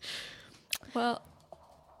often. Well,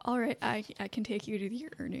 all right. I can take you to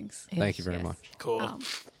your earnings. Thank you very Yes. much. Cool.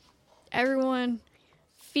 Everyone,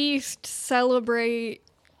 feast, celebrate,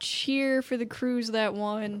 cheer for the crews that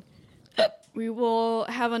won. We will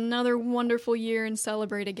have another wonderful year and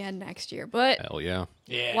celebrate again next year. But Hell yeah.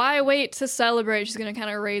 Yeah. why wait to celebrate? She's going to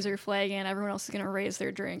kind of raise her flag and everyone else is going to raise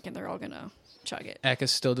their drink and they're all going to chug it. Eck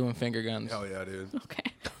is still doing finger guns. Hell yeah, dude.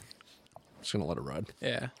 Okay. Just gonna let it ride.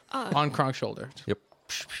 Yeah. On Kronk's shoulder. Yep.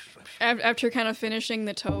 After kind of finishing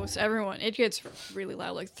the toast, everyone, it gets really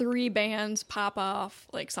loud. Like 3 bands pop off,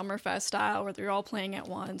 like Summerfest style, where they're all playing at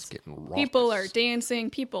once. Getting People are raucous. dancing,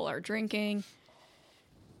 people are drinking.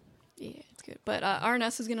 Yeah, it's good. But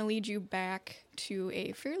Arness is going to lead you back to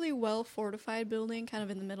a fairly well fortified building, kind of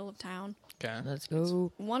in the middle of town. Okay. Let's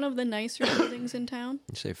go. One of the nicer buildings in town.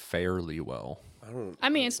 You say fairly well. I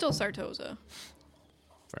mean, it's still Sartosa.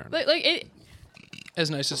 Fair enough. But like it, As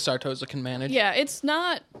nice as Sartosa can manage. yeah, it's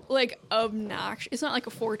not like obnoxious. It's not like a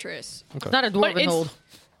fortress. It's not a But dwarven hold.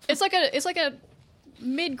 it's like a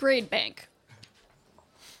mid-grade bank.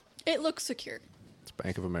 It looks secure. It's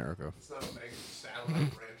Bank of America.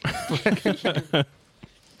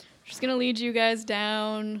 She's gonna lead you guys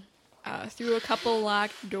down through a couple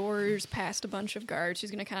locked doors, past a bunch of guards.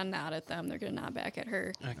 She's gonna kind of nod at them. They're gonna nod back at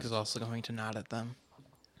her. Ack is also going to nod at them.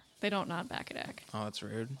 They don't nod back at Ack. Oh, that's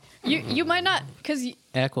rude. You might not, because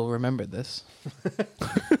Ack will remember this.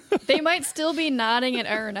 they might still be nodding at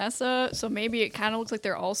Aranessa, so maybe it kind of looks like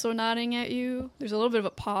they're also nodding at you. There's a little bit of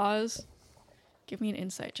a pause. Give me an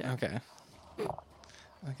insight check. Okay.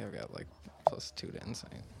 I think I've got like +2 to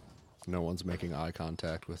insight. No one's making eye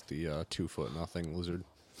contact with the 2'0" lizard.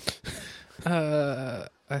 I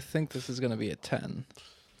think this is gonna be a 10.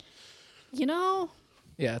 You know,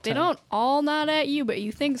 Yeah, 10. they don't all nod at you, but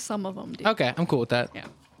you think some of them do. Okay, I'm cool with that. Yeah.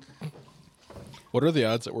 What are the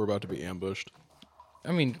odds that we're about to be ambushed?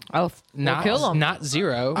 I mean, I'll not kill him. not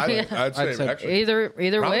 0. I'd say, I'd say actually, Either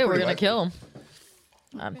Probably way, we're pretty gonna likely. kill him.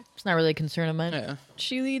 It's not really a concern of mine. Yeah.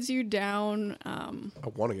 She leads you down I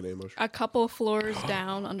want to get ambushed. a couple floors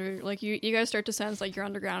down under, like you guys start to sense like you're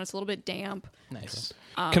underground. It's a little bit damp. Nice.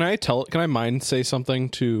 Can I mind say something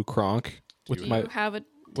to Kronk with Do my you have a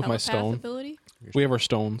with my telepath stone? ability? We have our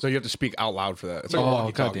stones. So you have to speak out loud for that. It's like a Oh,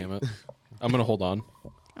 walkie-talkie. god damn it. I'm gonna hold on.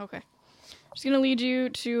 Okay. She's gonna lead you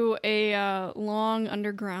to a long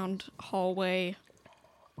underground hallway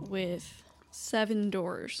with 7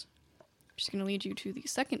 doors. She's gonna lead you to the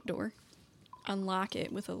second door, unlock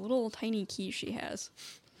it with a little tiny key she has.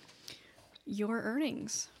 Your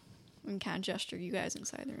earnings. And kind of gesture you guys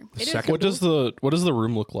inside the room. It is What does the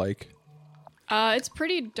room look like? It's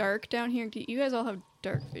pretty dark down here. You guys all have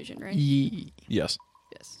dark vision, right? Yes.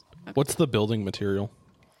 Yes. Okay. What's the building material?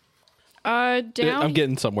 Down I'm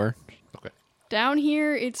getting somewhere. down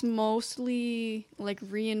here, it's mostly like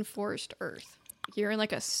reinforced earth. You're in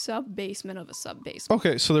like a sub basement of a sub basement.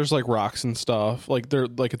 Okay, so there's like rocks and stuff. Like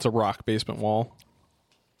it's a rock basement wall.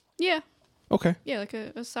 Yeah, Okay. yeah, like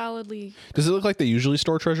a solidly. Does it look like they usually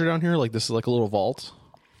store treasure down here? Like this is like a little vault?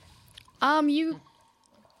 You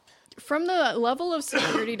from the level of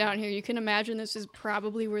security down here, you can imagine this is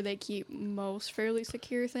probably where they keep most fairly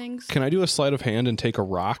secure things. Can I do a sleight of hand and take a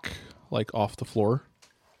rock like off the floor?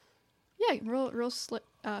 Yeah, roll sleight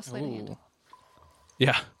of hand. Ooh.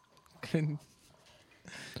 Yeah.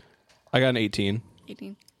 I got an 18.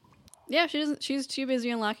 18. Yeah, she doesn't. She's too busy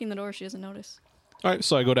unlocking the door. She doesn't notice. All right,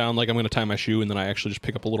 so I go down like I'm going to tie my shoe, and then I actually just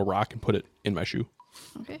pick up a little rock and put it in my shoe.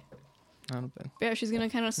 Okay. Not bad. Yeah, she's gonna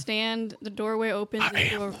kind of stand. The doorway opens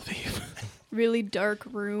into a really dark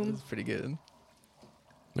room. That's pretty good.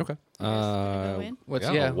 Okay. Go in. What's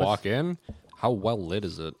yeah, yeah? I'll walk in. How well lit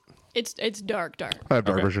is it? It's dark. I have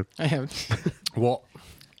dark Okay. vision. I have Well,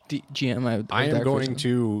 GM. I am dark going vision.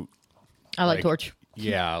 to I like torch.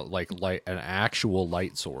 Yeah, like light an actual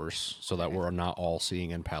light source so that we're not all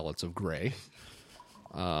seeing in palettes of gray.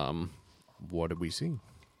 What did we see?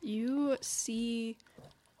 You see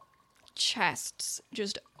chests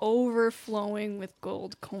just overflowing with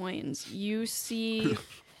gold coins. You see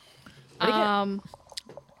How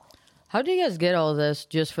do you guys get all this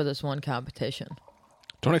just for this one competition?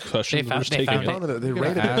 Don't have questions. They We're just found taking it. it. They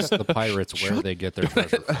raided it. Ask the pirates where they get their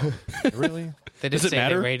treasure from. Really? They Does did it say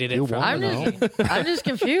matter? they rated it You from. want- I'm just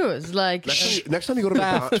confused. Like, Next time you go to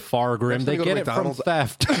Theft, McDonald's, Fargrim. Next time They you go to get it from McDonald's,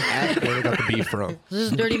 theft. ask where they got the beef from. this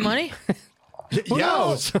is dirty money. Who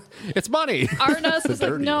knows? It's money. Arnus is like,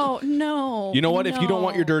 dirtiest. no. You know what? If you don't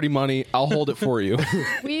want your dirty money, I'll hold it for you.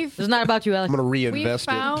 We've This is not about you, Alex. I'm gonna we reinvest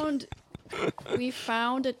it.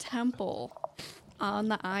 found a temple on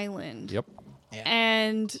the island. Yep.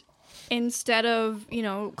 And instead of,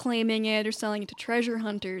 claiming it or selling it to treasure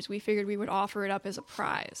hunters, we figured we would offer it up as a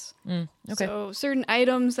prize. Okay. So certain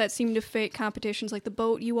items that seem to fit competitions, like the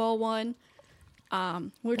boat you all won,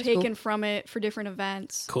 were taken cool. from it for different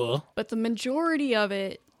events. Cool. But the majority of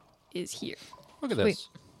it is here. Look at Sweet. this.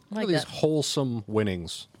 Look Like at these that. wholesome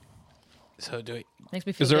winnings. So do we? Makes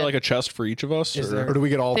me feel Is there good. like a chest for each of us? Is or- there- Or do we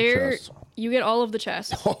get all the There, chests? you get all of the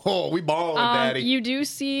chests. Oh, we balling, Daddy. You do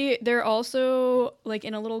see there also, like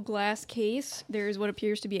in a little glass case, there is what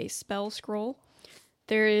appears to be a spell scroll.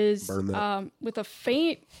 There is, Burn that. with a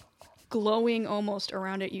faint glowing almost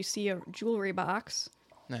around it, you see a jewelry box.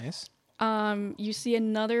 Nice. You see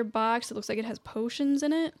another box that looks like it has potions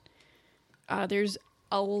in it. There's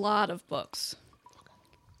a lot of books.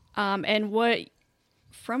 And what,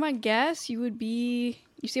 from a guess, you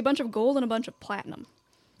see a bunch of gold and a bunch of platinum.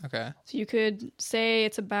 Okay. So you could say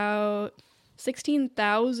it's about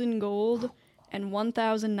 16,000 gold and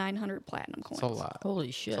 1,900 platinum coins. It's a lot.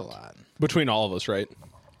 Holy shit. It's a lot. Between all of us, right?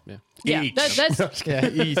 Yeah, Each. that's Yeah,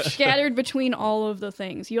 each. scattered between all of the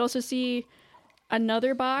things. You also see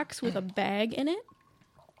another box with a bag in it.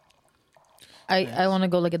 I want to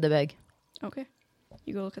go look at the bag. Okay.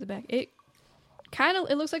 You go look at the bag. It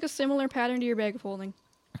looks like a similar pattern to your bag of holding.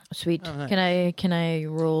 Sweet. Oh, nice. Can I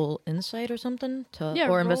roll insight or something or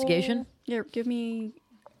roll- investigation? Yeah, give me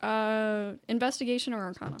investigation or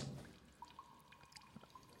arcana.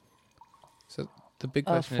 So the big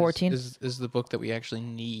question 14. is the book that we actually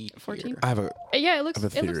need. 14. here. I have a. Yeah, it I looks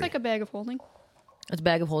have a theory. like a bag of holding. It's a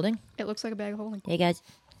bag of holding. It looks like a bag of holding. Hey guys,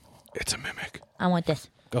 It's a mimic. I want this.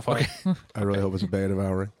 Go for it. I really hope it's a bad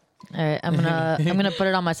devouring. All right, I'm gonna put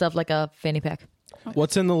it on myself like a fanny pack.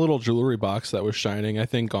 What's in the little jewelry box that was shining? I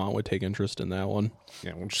think Gaunt would take interest in that one.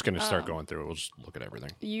 Yeah, we're just gonna start going through it. We'll just look at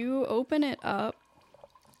everything. You open it up,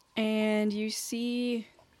 and you see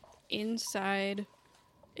inside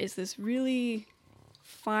is this really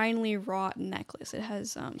finely wrought necklace. It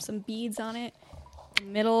has some beads on it. The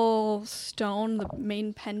middle stone, the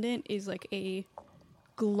main pendant, is like a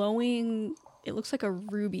glowing. It looks like a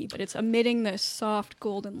ruby, but it's emitting this soft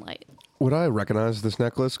golden light. Would I recognize this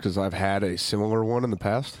necklace? Because I've had a similar one in the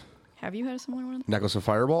past. Have you had a similar one? Necklace of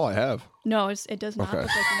Fireball? I have. No, it does not Okay.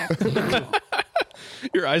 look like a necklace.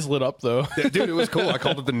 Your eyes lit up though. Yeah, dude, it was cool. I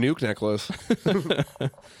called it the nuke necklace.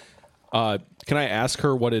 Can I ask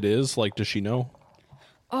her what it is? Like, does she know?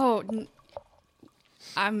 Oh,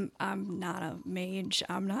 I'm not a mage.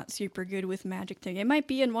 I'm not super good with magic thing. It might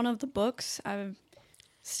be in one of the books.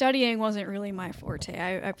 Studying wasn't really my forte.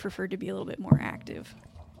 I preferred to be a little bit more active.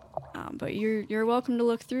 But you're welcome to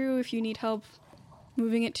look through if you need help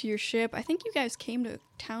moving it to your ship. I think you guys came to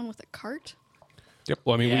town with a cart. Yep.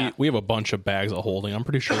 Well, I mean, Yeah. we have a bunch of bags of holding. I'm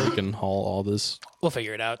pretty sure we can haul all this We'll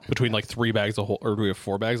figure it out. between like 3 bags of or do we have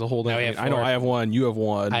 4 bags of holding? No, we I have mean, I know 4. I have one. You have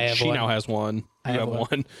one. I have she one. now has one. I You have have one.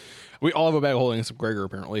 one. We all have a bag of holding except Gregor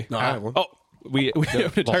apparently. No, I have one. Oh, we have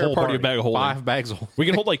an The entire whole party of bag of holding. 5 bags of holding. We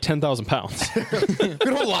can hold like 10,000 pounds.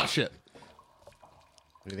 Good whole lot of shit.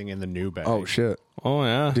 Anything in the new bag? Oh shit! Oh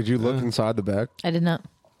yeah. Did you look inside the bag? I did not.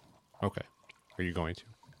 Okay. Are you going to?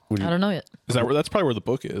 I don't know yet. Is that where? That's probably where the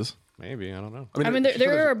book is. Maybe. I don't know. I mean,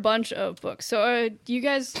 there are a bunch of books. So you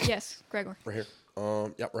guys, yes, Gregor. Right here.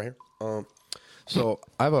 Yep, right here. So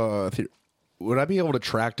I have a theory. Would I be able to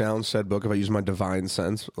track down said book if I use my divine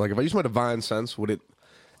sense? Like, if I use my divine sense, would it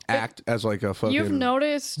act as like a fucking? You've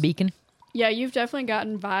noticed. Beacon. Yeah, you've definitely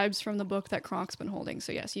gotten vibes from the book that Kronk's been holding.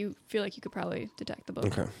 So yes, you feel like you could probably detect the book.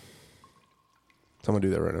 Okay. So I'm gonna do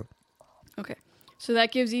that right now. Okay. So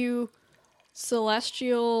that gives you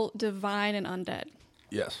celestial, divine, and undead.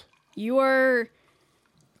 Yes. You are.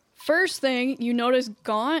 First thing, you notice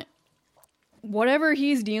Gaunt, whatever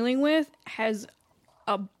he's dealing with, has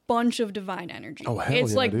a bunch of divine energy. Oh, hell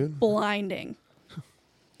it's yeah, like dude. blinding.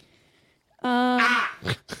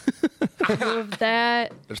 Of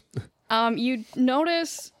that, you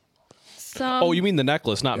notice some. Oh, you mean the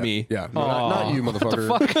necklace, not me? Yeah. No, not you,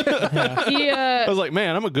 motherfucker. the, I was like,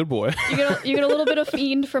 man, I'm a good boy. you get a little bit of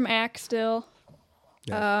fiend from Axe still.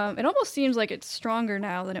 It almost seems like it's stronger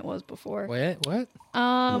now than it was before. Wait, what?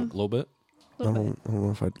 A little bit. I don't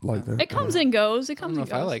know if I like that. It comes and goes. It I comes don't know and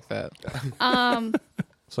if I goes. like that.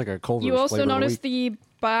 It's like a Culver's You also flavor of the notice week. the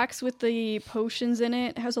box with the potions in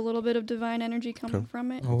it has a little bit of divine energy coming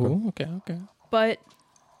from it, Oh, okay. but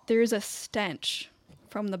there's a stench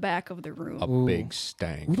from the back of the room a big Who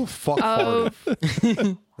stank. the fuck farted?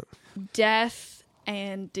 of death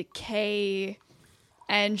and decay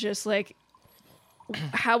and just like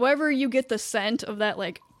however you get the scent of that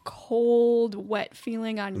like cold wet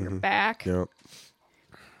feeling on your back. Yep.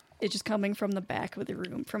 It's just coming from the back of the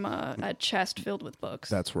room from a chest filled with books.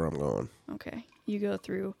 That's where I'm going. Okay, you go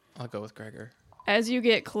through. I'll go with Gregor. As you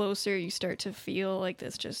get closer, you start to feel like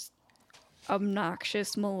this just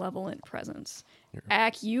obnoxious, malevolent presence.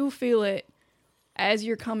 Ak, you feel it as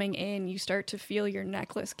you're coming in. You start to feel your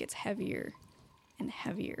necklace gets heavier and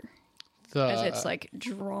heavier as it's like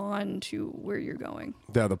drawn to where you're going.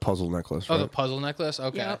 Yeah, the puzzle necklace. Oh, Right? the puzzle necklace.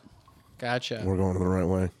 Okay, Yep. gotcha. We're going the right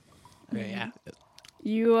way. Okay, yeah.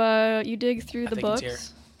 You dig through the think it's here.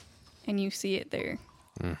 books and you see it there,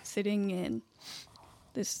 sitting in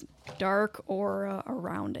this dark aura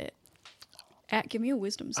around it. Ak, give me a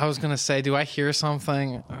wisdom save. I was gonna say, do I hear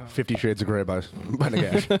something? 50 Shades of Grey by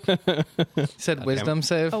Nagash. You said wisdom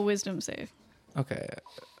save. A wisdom save. Okay.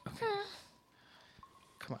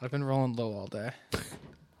 Come on, I've been rolling low all day.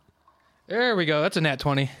 There we go. That's a nat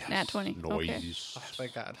 20. Nat 20. Okay. Noise.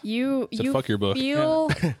 Thank God. You fuck your book. feel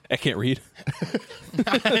I can't read.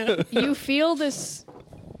 you feel this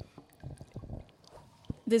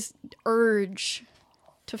urge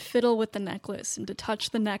to fiddle with the necklace and to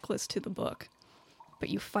touch the necklace to the book, but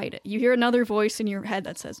you fight it. You hear another voice in your head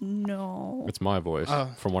that says no. It's my voice Oh.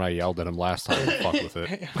 from when I yelled at him last time. Fuck with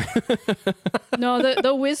it. No,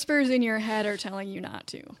 the whispers in your head are telling you not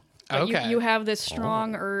to. But Okay. you have this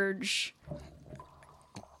strong urge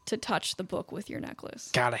to touch the book with your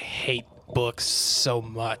necklace. God, I hate books so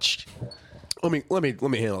much. Let me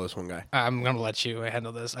handle this one, guy. I'm gonna let you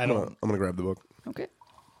handle this. I don't. I'm gonna grab the book. Okay.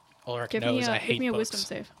 Ulrich Give knows I me hate a books. wisdom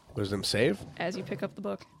save Wisdom save. as you pick up the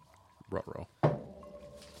book. Ruh-roh.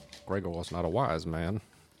 Gregor was not a wise man.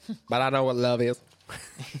 But I know what love is. I'm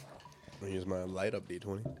gonna use my light up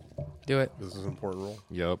D20. Do it. This is an important roll.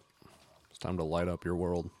 Yep. It's time to light up your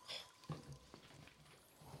world.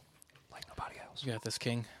 Like nobody else. You got this,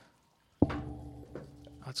 King.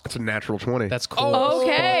 That's It's cool. a natural 20. That's cool.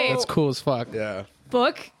 Okay. That's cool as fuck. yeah.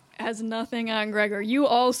 Book has nothing on Gregor. You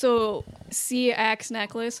also see Axe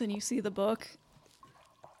necklace and you see the book.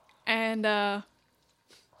 And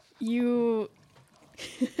you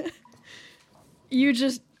you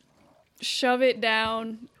just shove it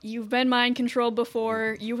down. You've been mind controlled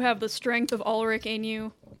before. You have the strength of Ulrich in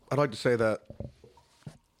you. I'd like to say that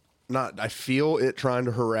I feel it trying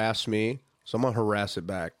to harass me, so I'm gonna harass it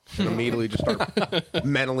back and immediately just start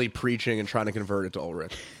mentally preaching and trying to convert it to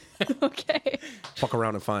Ulrich. Okay. Fuck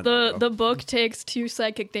around and find out. The bro. book takes 2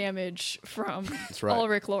 psychic damage from right.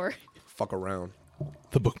 Ulrich lore. Fuck around.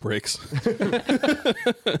 The book breaks. No,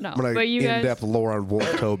 I'm gonna but you guys, in-depth lore on wolf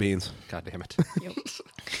toe beans. God damn it. Yep.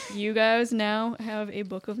 You guys now have a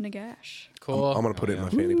book of Nagash. Cool. I'm gonna put it in my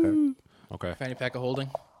fanny pack. Okay. Fanny pack of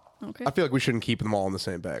holding. Okay. I feel like we shouldn't keep them all in the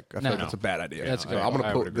same bag. I feel No. like that's a bad idea. That's So good. I'm gonna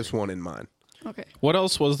I would put this one in mine. Okay. What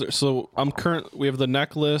else was there? So we have the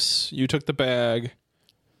necklace. You took the bag.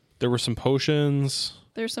 There were some potions.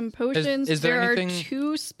 There's some potions. is there there anything- are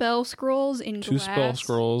 2 spell scrolls in 2 glass spell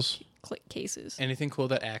scrolls. cases. Anything cool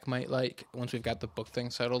that Ack might like once we've got the book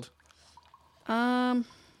thing settled? Roll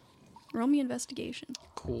me investigation.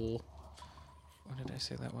 Cool. What did I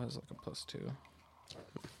say that was? Like a +2.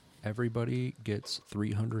 Everybody gets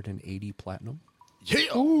 380 platinum.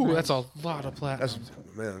 Yeah. Ooh, that's a lot of platinum.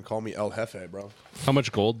 That's man. Call me El Jefe, bro. How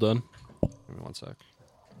much gold done? Give me one sec.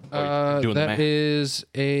 doing the That math. is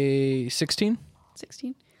a 16.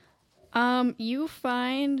 16. You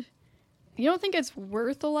find, you don't think it's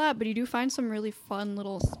worth a lot, but you do find some really fun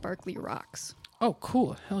little sparkly rocks. Oh,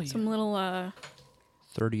 cool. Hell yeah. Some little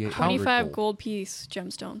 3,800 25 gold piece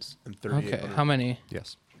gemstones. And Okay, 38. how many?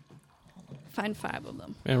 Yes. Find 5 of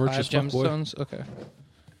them. Man, we're 5 just fuck boy. gemstones? Okay.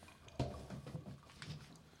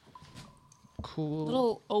 Cool.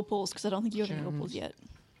 Little opals, because I don't think you have any Gems. opals yet.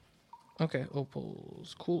 Okay,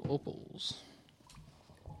 opals. Cool opals.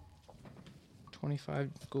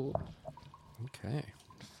 25 gold. Okay.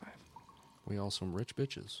 Five. We all some rich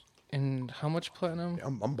bitches. And how much platinum?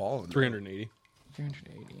 I'm balling. 380.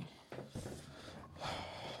 380.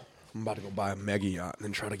 I'm about to go buy a mega yacht and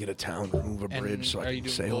then try to get a town, remove a bridge And so are I you can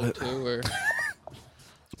doing sail gold it. too, or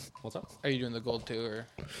What's up? are you doing the gold too, or?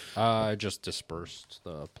 I just dispersed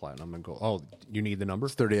the platinum and gold. Oh, you need the number?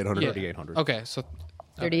 It's 3,800. 3,800. Okay, so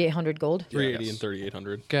 3,800 gold. 380 Yes. and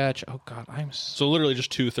 3,800. gotcha. Oh god, I'm so So literally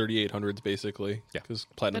just 2 3,800s basically. Yeah. Because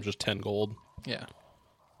platinum's just 10 gold. yeah.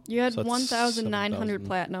 You had So that's 1,900 7,000.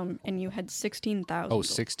 platinum, and you had 16,000. Oh, gold.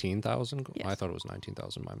 16,000? Yes. I thought it was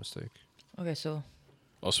 19,000. My mistake. Okay, so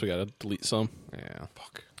Oh, so we gotta delete some. Yeah.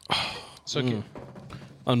 Fuck. So cute.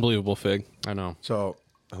 Unbelievable fig. I know. So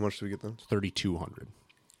how much do we get then? 3,200.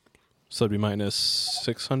 So that'd be minus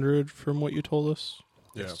 600 from what you told us.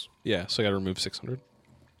 Yes. Yeah, so I gotta remove 600.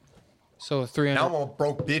 So 300. Now I'm a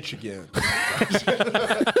broke bitch again.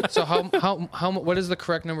 So what is the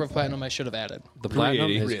correct number of platinum I should have added? The platinum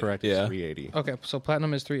 380. is correct. Yeah. It's 380. Okay, so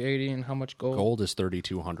platinum is 380, and how much gold? Gold is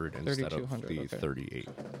 3,200 instead of 3,200, the okay. 38.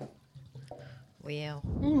 wow.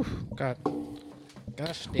 God.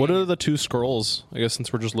 Gosh. What dang are it. the 2 scrolls? I guess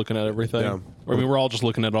since we're just looking at everything. Yeah. I mean, we're all just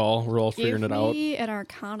looking at all. We're all Give figuring it out. me an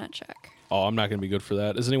Arcana check. Oh, I'm not gonna be good for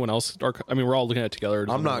that. Is anyone else? I mean, we're all looking at it together.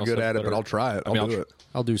 Does I'm anyone not else good have at it, but better? I'll try it. I mean, I'll do I'll it.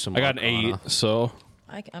 I'll do some. I got an Arcana. 8, so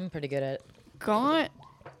I'm pretty good at it. Gaunt,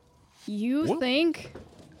 you think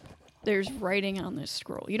there's writing on this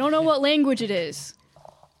scroll. You don't know what language it is,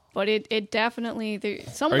 but it definitely there.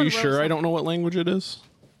 Someone are you wrote sure I something. don't know what language it is?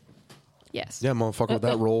 Yes. Yeah, motherfucker, with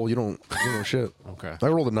that roll, you don't know shit. Okay. I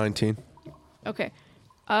rolled a 19. Okay.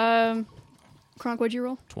 Kronk, what'd you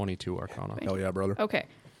roll? 22 Arcana. Hell yeah, brother. Okay.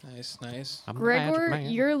 Nice. I'm a magic Gregor, man.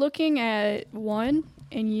 you're looking at one,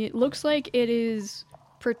 and it looks like it is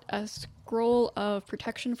a scroll of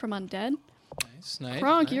protection from undead. Nice.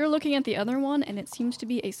 Kronk, nice. you're looking at the other one, and it seems to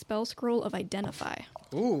be a spell scroll of identify.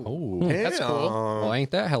 Ooh. Oh. That's cool. Well,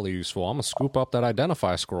 ain't that hella useful? I'm gonna scoop up that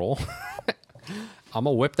identify scroll. I'm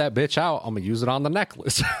gonna whip that bitch out. I'm gonna use it on the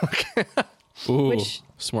necklace. Ooh, Which-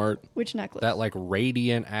 smart. Which necklace? that like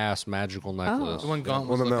radiant ass magical necklace. The one Gaunt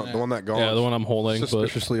The was one looking that, at. the one that gone. Yeah, the one I'm holding. But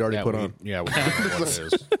suspiciously already Yeah, put we, on. yeah, we know what it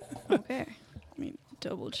is. Okay. Let me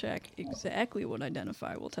double check exactly what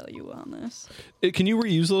Identify will tell you on this. Can you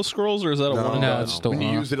reuse those scrolls, or is that a one and No, done? it's still When you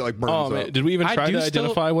on. use it, it like burns Oh up. man, did we even I try do to still-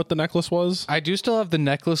 identify what the necklace was? I do still have the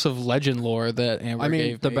necklace of legend lore that Amber I mean,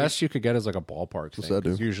 gave the me. best you could get is like a ballpark thing. that do?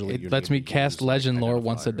 'cause Usually, you It lets need me to cast use, legend like, lore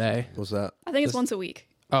once a identifiers. day. What's that? I think it's once a week.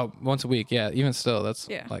 Oh, once a week. Yeah, even still, that's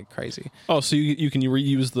Yeah. like crazy. Oh, so you can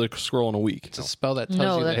reuse the scroll in a week. It's a spell that tells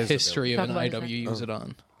No, you the that's- history of Talk an about it, item sir. you use it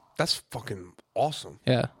on. That's fucking awesome.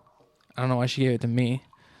 Yeah, I don't know why she gave it to me,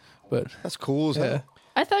 but That's cool as hell.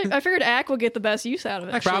 I figured Ack would get the best use out of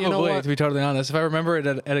it. Actually, you know probably what? to be totally honest, if I remember it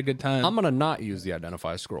at a good time. I'm gonna not use the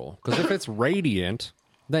identify scroll because if it's radiant,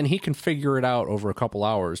 then he can figure it out over a couple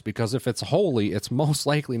hours. Because if it's holy, it's most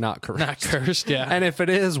likely not cursed. not cursed. Yeah, And if it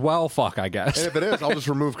is, well, fuck, I guess. And if it is, I'll just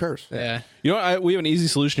remove curse. yeah. You know, we have an easy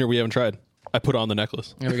solution here. We haven't tried. I put on the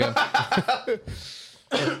necklace. There we go.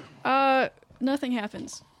 Nothing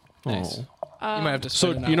happens. Nice. You might have to.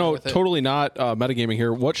 So spend an hour with it. totally not metagaming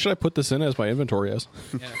here. What should I put this in as my inventory as?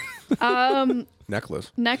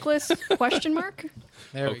 Necklace. Necklace? Question mark?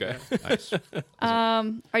 There we Okay. go. Nice.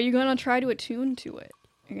 Are you gonna try to attune to it?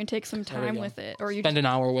 You're gonna take some we time go. with it, or you Spend an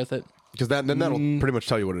hour with it. Because then that'll pretty much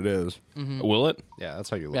tell you what it is. Will it? Yeah, that's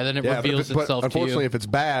how you look. Yeah, then it Yeah, but, reveals itself to unfortunately, you. if it's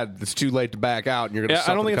bad, it's too late to back out, and you're gonna. Yeah, I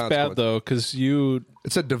suffer don't think the it's bad consequences. though, because you.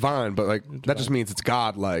 It said divine, but like that just means it's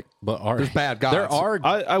God. Like, But there's bad gods. there are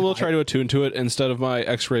I will try to attune to it instead of my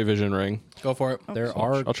X-ray vision ring. Go for it. there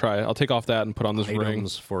are I'll try. I'll take off that and put on this ring.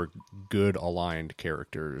 items for good aligned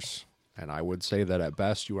characters, and I would say that at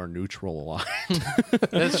best you are neutral aligned.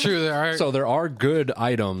 That's true. There are. So there are good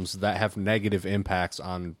items that have negative impacts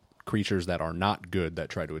on creatures that are not good that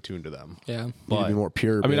try to attune to them. yeah. You need to But be more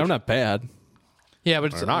pure. I mean, bitch. I'm not bad. Yeah,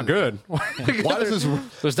 but it's they're not good. Why does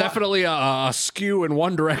this? There's definitely a skew in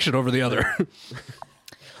one direction over the other.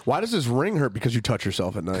 Why does this ring hurt? Because you touch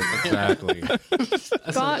yourself at night. Exactly.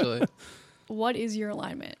 essentially. what is your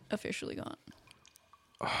alignment officially gone?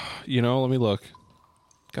 You know, let me look.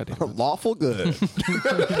 God damn it. Lawful good.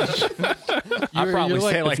 I probably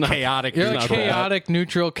say like chaotic. You're neutral. chaotic,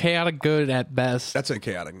 neutral, chaotic good at best. That's a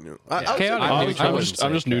chaotic. I would Chaotic say, I'm neutral. just,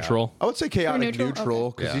 I'm just neutral. I would say chaotic neutral? neutral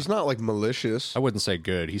because Okay. he's not like malicious. I wouldn't say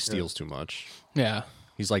good. He steals too much. Yeah.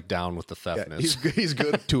 He's like down with the Yeah, theftness. he's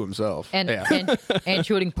good to himself. And, Yeah. and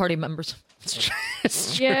shooting party members.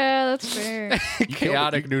 Yeah, that's fair.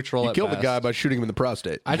 chaotic neutral. He at killed the best. guy by shooting him in the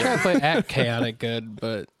prostate. I try to play at chaotic good,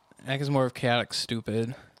 but Ack is more of chaotic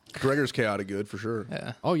stupid. Gregor's chaotic good for sure.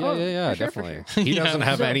 Yeah. Oh yeah, yeah, yeah, for sure, for definitely. He doesn't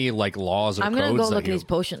have So, any like laws or I'm gonna codes go that look at he these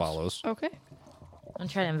potions. follows. Okay. I'm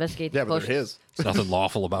trying to investigate Yeah, these but they're potions. his. There's nothing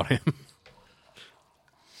lawful about him.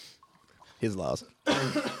 His laws.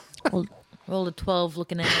 Roll a 12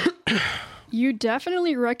 looking at it. You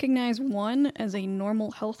definitely recognize one as a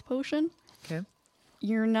normal health potion. Okay.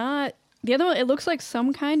 You're not. The other one, it looks like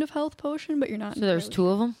some kind of health potion, but you're not. So there's entirely two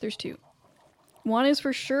sure. of them? There's two. One is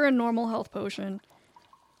for sure a normal health potion.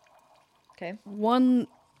 Okay. One,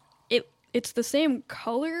 it's the same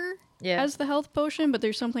color Yeah. as the health potion, but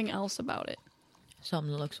there's something else about it.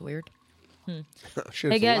 Something that looks weird.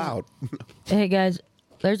 Shit, Hey, it's guys. loud. Hey guys,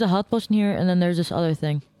 there's a health potion here, and then there's this other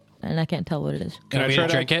thing, and I can't tell what it is. Can I try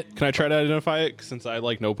drink it? Can I try to identify it since I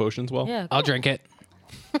like know potions well? Yeah. I'll drink it.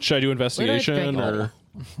 Should I do investigation drink all or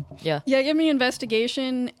Yeah. Yeah, give me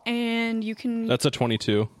investigation, and you can. that's a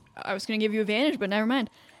 22? I was going to give you advantage, but never mind.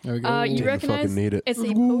 There we go. You Didn't recognize fucking need it. it's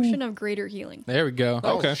a potion of greater healing. There we go.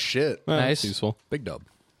 Okay. Oh, shit. Well, Nice. That's useful. Big dub.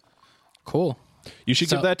 Cool. You should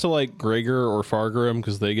So- give that to like Gregor or Fargrim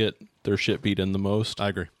because they get their shit beat in the most. I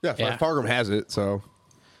agree. Yeah, Yeah. Fargrim has it, so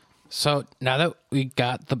So now that we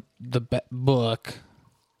got the book,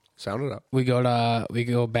 sound it up. we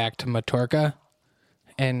go back to Matorka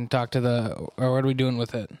and talk to or what are we doing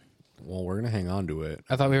with it? Well, we're gonna hang on to it.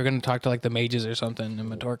 I thought we were going to talk to like the mages or something in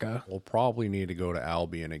Matorka. We'll probably need to go to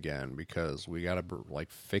Albion again because we gotta like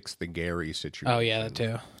fix the Gary situation. Oh yeah, that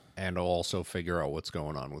too. And also figure out what's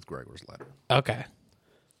going on with Gregor's letter. Okay.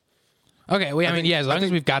 Okay. Well, I mean, yeah. As long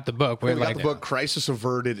as we've got the book, we're We like, got the book Crisis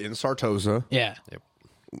Averted in Sartosa. yeah.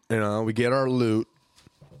 You know, we get our loot.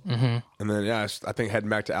 And then, yeah, I think heading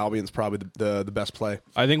back to Albion's probably the best play.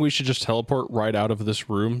 I think we should just teleport right out of this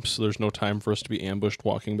room so there's no time for us to be ambushed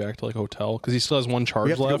walking back to like a hotel because he still has one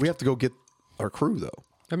charge left. We have to go get our crew, though.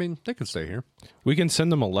 I mean, they could stay here. We can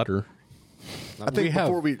send them a letter. I think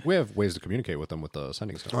before we have ways to communicate with them with the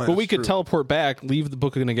sending stuff. Oh, But we that's could true. teleport back, leave the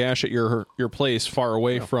Book of Nagash at your place far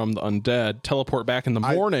away from the undead, teleport back in the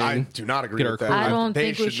morning. I do not agree get our with that. crew. I don't They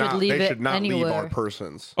think we should not, leave they it should not leave anywhere. our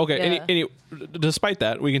persons. Okay, Yeah. despite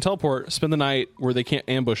that, we can teleport, spend the night where they can't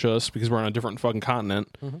ambush us because we're on a different fucking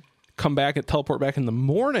continent. Come back and teleport back in the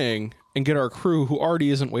morning and get our crew who already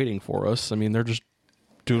isn't waiting for us. I mean, they're just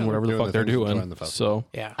doing whatever the doing fuck the they're things, enjoying doing. the festival. So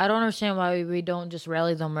Yeah. I don't understand why we don't just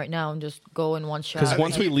rally them right now and just go in one shot. because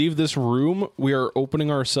once we leave this room, we are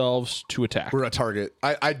opening ourselves to attack. We're a target.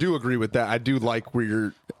 I do agree with that. I do like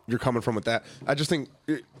where you're coming from with that. I just think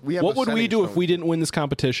we have. What a would we setting do if stone. we didn't win this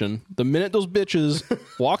competition? The minute those bitches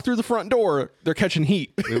walk through the front door, they're catching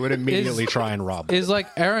heat. We would immediately try and rob them. Is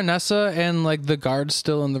like Aranessa and like the guards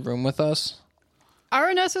still in the room with us?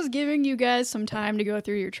 Aranessa's giving you guys some time to go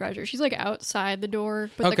through your treasure. She's like outside the door,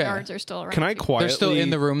 but the Okay. guards are still around. Can I you. quietly? They're still in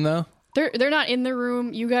the room though. They're not in the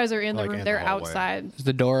room. You guys are in the Like room. in They're the hallway. outside. Is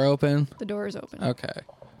the door open? The door is open. Okay.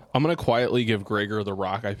 I'm gonna quietly give Gregor the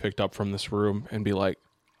rock I picked up from this room and be like,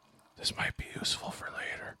 "This might be useful for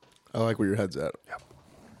later." I like where your head's at.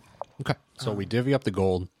 Okay. So we divvy up the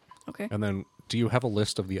gold, Okay. and then do you have a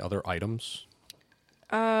list of the other items?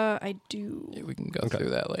 I do. Yeah, we can go through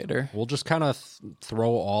that later. We'll just kind of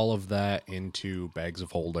throw all of that into bags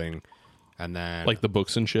of holding, and then Like the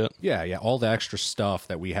books and shit. yeah, all the extra stuff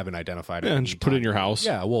that we haven't identified. Yeah, at and any just put it in time. your house.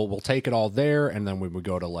 Yeah, we'll take it all there, and then when we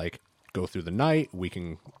go to go through the night, we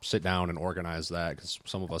can sit down and organize that because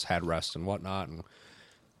some of us had rest and whatnot, and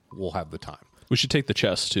we'll have the time. We should take the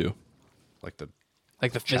chest too. Like the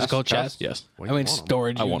Like the physical chest? Yes. What I do you mean want 'em?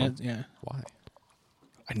 storage I want 'em. units. Yeah. Why?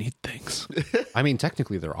 I need things. I mean,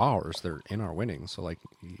 technically they're ours. They're in our winnings. So I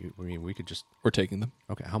mean, we could just We're taking them.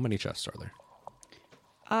 okay. How many chests are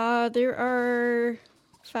there? There are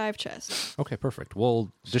 5 chests. Okay, perfect.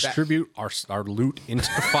 We'll distribute our loot into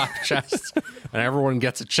 5 chests, and everyone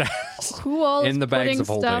gets a chest. Who all In is the bags putting of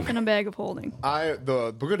holding. stuff in a bag of holding?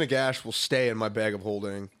 The Book of Nagash will stay in my bag of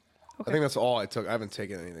holding. I think that's all I took. I haven't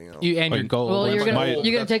taken anything else. You and your gold. well, you're gonna my-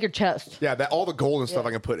 you're gonna take your chest. Yeah, that all the gold and stuff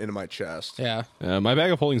I can put into my chest. Yeah. My bag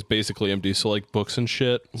of holding is basically empty. So like books and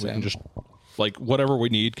shit, we Same. can just like whatever we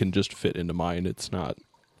need can just fit into mine. It's not.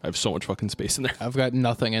 I have so much fucking space in there. I've got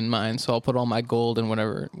nothing in mine, so I'll put all my gold and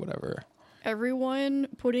whatever. Everyone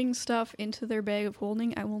putting stuff into their bag of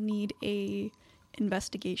holding, I will need a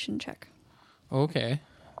investigation check. Okay.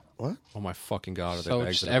 What? Oh my fucking god! Are they So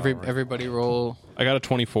bags just of power? everybody roll. I got a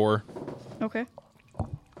 24. Okay.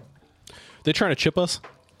 They trying to chip us?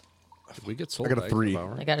 Did we get sold? I got a bags of 3.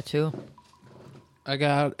 power? I got a 2. I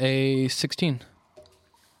got a 16.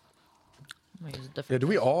 Let me use a Yeah, different- do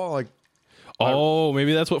we all like? Oh,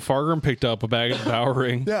 maybe that's what Fargrim picked up, a bag of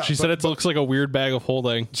powering. Yeah, she said it looks like a weird bag of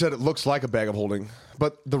holding. Said it looks like a bag of holding,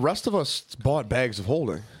 but the rest of us bought bags of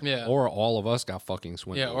holding. Yeah. Or all of us got fucking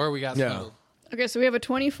swindled. yeah, or we got Yeah. swindled. Okay, so we have a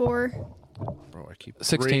 24, Bro, I keep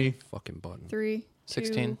 16. fucking button. 3,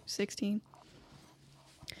 16. 16.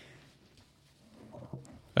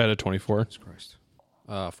 I had a 24. Christ.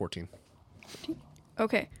 14.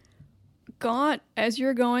 Okay. Gaunt, as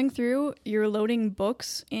you're going through, you're loading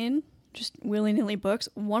books in, just willy-nilly books.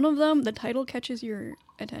 One of them, the title catches your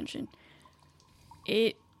attention.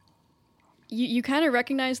 You kind of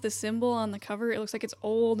recognize the symbol on the cover. It looks like it's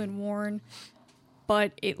old and worn,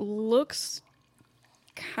 but it looks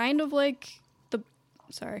kind of like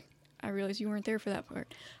sorry, I realized you weren't there for that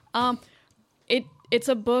part. It's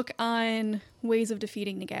a book on ways of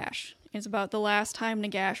defeating Nagash. It's about the last time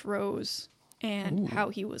Nagash rose and how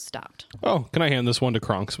he was stopped. Oh, can I hand this one to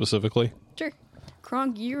Kronk specifically? Sure.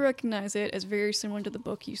 Kronk, you recognize it as very similar to the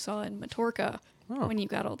book you saw in Matorka when you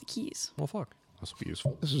got all the keys. Well, fuck. This will be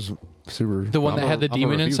useful. This is super. The one that had the I'm gonna demon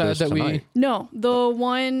review inside this that we. tonight. No, the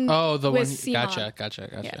one. Oh, the with one. Simon.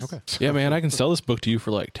 Gotcha. Yes. Okay. Yeah, man, I can sell this book to you for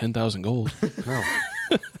like 10,000 gold. No.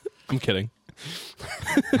 I'm kidding.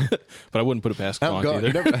 But I wouldn't put it past Oh, Kronk God, either.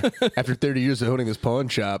 you never, after 30 years of owning this pawn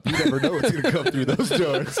shop, you never know what's going to come through those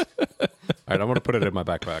doors. All right, I'm going to put it in my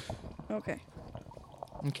backpack. Okay.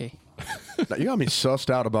 Okay. Now, you got me sussed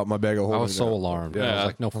out about my bag of holding. I was so now. alarmed. I Yeah. was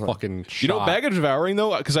like, no fucking shot. You know, baggage devouring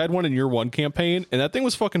though, because I had one in year 1 campaign, and that thing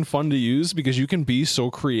was fucking fun to use because you can be so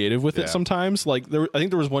creative with Yeah. it sometimes. Like, I think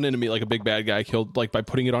there was one enemy, like a big bad guy, I killed like by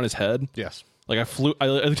putting it on his head. Yes. Like I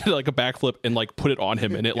did like a backflip and like put it on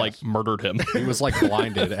him, and it like murdered him. He was like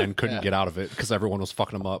blinded and couldn't get out of it because everyone was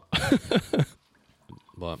fucking him up.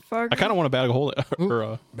 But I kind of want a bag of holding, or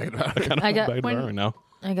I kind of I want got- a bag of when- devouring now.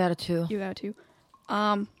 I got a 2. You got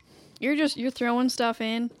to. You're throwing stuff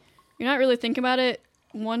in. You're not really thinking about it.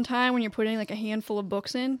 One time when you're putting like a handful of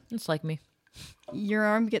books in, It's like me. your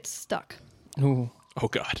arm gets stuck. Ooh. Oh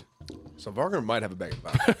God. So Vargas might have a bag of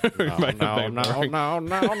powder. Might have bag of devouring.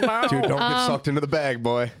 no. Dude, don't get sucked into the bag,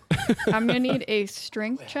 boy. I'm gonna need a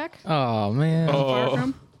strength check. Oh man.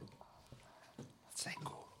 Fargrim.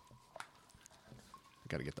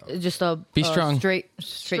 Gotta get that. Just a Be strong. straight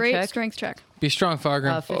Straight check. strength check. Be strong,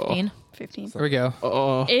 Fargrim. 15. 15. There we go.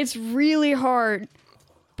 Oh, It's really hard,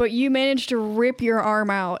 but you manage to rip your arm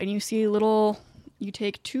out, and you see little You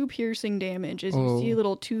take 2 piercing damage as you see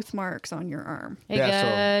little tooth marks on your arm. Hey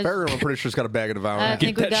yeah, guys, so Fargrim, I'm pretty sure, has got a bag of devouring. I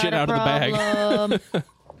think we that got shit a out of the bag. problem.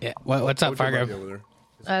 Yeah. What's up, Fargo?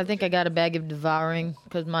 I think I got a bag of devouring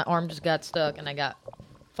because my arm just got stuck and I got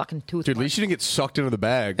fucking tooth. Dude, at least you didn't get sucked into the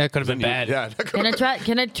bag. That could have been bad. Yeah. that Can I try?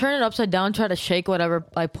 Can I turn it upside down? Try to shake whatever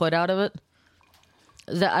I put out of it.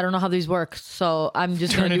 Is that I don't know how these work, so I'm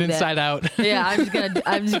just Turn gonna it do inside that. out. Yeah,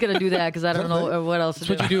 I'm just gonna do that because I don't know what else to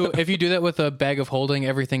do. What you do if you do that with a bag of holding,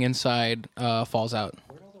 everything inside falls out.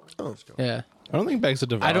 Yeah. I don't think bags of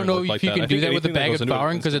devouring. I don't know look if like you that. can I do think that with a anything that bag goes of into it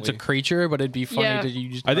devouring because it's a instantly. creature, but it'd be funny Yeah. to you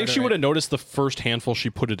just. I think she murder would it. have noticed the first handful she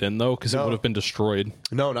put it in though, because it No. would have been destroyed.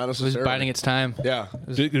 No, not It was necessarily. biding its time. Yeah.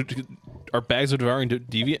 Are bags of devouring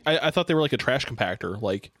deviant? I thought they were like a trash compactor.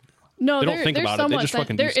 Like No, They don't they're, think they're about it. They somewhat just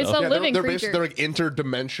fucking they're, do it's stuff. a Yeah, living they're, creature. they're like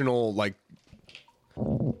interdimensional, like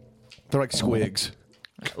they're like squigs.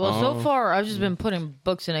 Well, so far I've just been putting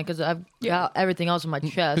books in it because I've got everything else in my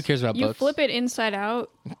chest. Who cares about You books? flip it inside out,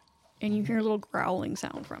 and you hear a little growling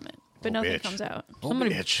sound from it, but nothing bitch. comes out.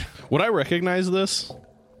 Bitch. would I recognize this?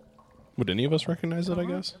 Would any of us recognize it? I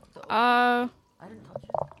guess.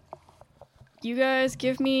 You guys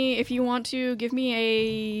give me, if you want to, give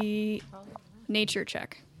me a nature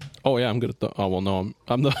check. Oh yeah, I'm good at the. Oh well, no, I'm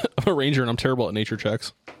I'm a ranger and I'm terrible at nature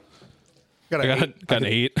checks. I I got an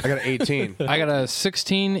 8. I got an 18. I got a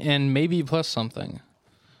 16 and maybe plus something.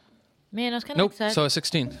 Man, I was kind of Nope. excited. So a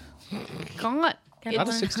 16. God, Not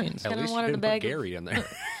a 16. At least you didn't put Gary in there.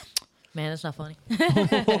 Man, that's not funny.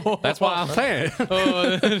 That's what I'm saying.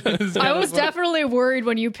 I was definitely worried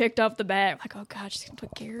when you picked up the bag. I'm like, oh God, she's gonna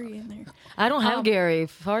put Gary in there. I don't have Gary.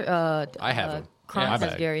 I have him. Kronk My has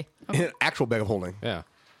bag. Gary. Actual bag of holding. Yeah.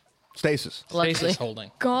 Stasis. Luckily. Basis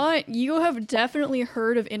holding. God, you have definitely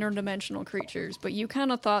heard of interdimensional creatures, but you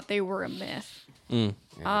kind of thought they were a myth.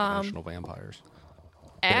 Interdimensional vampires.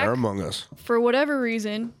 They're Ack, among us. for whatever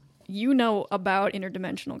reason, you know about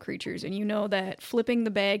interdimensional creatures, and you know that flipping the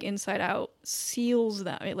bag inside out seals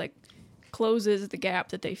them. It like closes the gap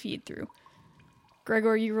that they feed through.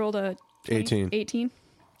 Gregor, you rolled a 18. 18.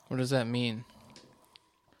 What does that mean?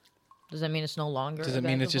 Does that mean it's no longer? Does a it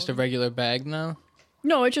mean bag it's of just a holding? regular bag now?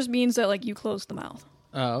 No, it just means that like you close the mouth.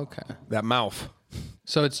 Oh, okay. That mouth.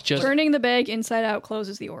 So it's just Turning the bag inside out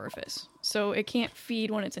closes the orifice, so it can't feed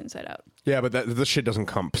when it's inside out. Yeah, but this shit doesn't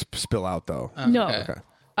come spill out though. No,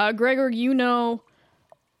 okay. Gregor, you know,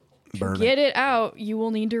 Burn get it out. You will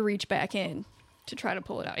need to reach back in to try to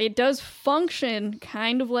pull it out. It does function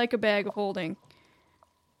kind of like a bag of holding,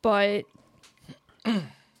 but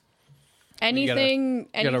anything,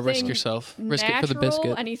 you gotta risk yourself. Risk it for the natural,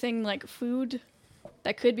 biscuit. anything like food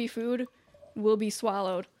that could be food will be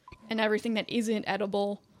swallowed, and everything that isn't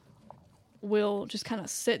edible will just kind of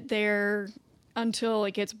sit there until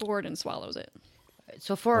it gets bored and swallows it.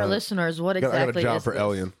 So for our listeners, what I got exactly a job is for this?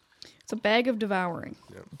 Alien. It's a bag of devouring.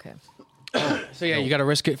 Okay. So yeah, you gotta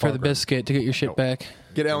risk it for the biscuit to get your shit back.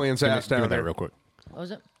 Get Alien's ass Give me down that there. real quick. What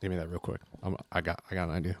was it? Give me that real quick. I got an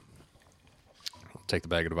idea. I'll take the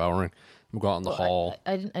bag of devouring. We'll go out in the hall.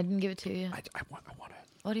 I didn't give it to you. I want it.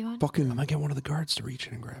 What do you want? Fucking. I'm gonna get one of the guards to reach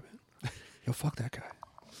in and grab it. Yo, fuck that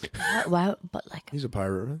guy. Why? But like, He's a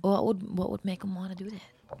pirate, right? what would make him want to do that?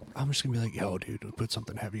 I'm just gonna be like, yo, dude, put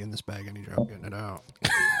something heavy in this bag. I need your help getting it out.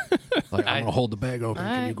 Like, I'm gonna hold the bag open.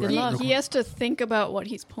 Can you Alright, grab good it? luck. real He quick? has to think about what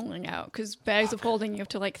he's pulling out because bags of holding you have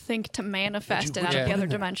to like think to manifest it out of the Yeah. other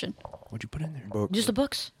dimension. What'd you put in there? Books. Just the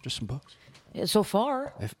books. Just some books. Yeah, so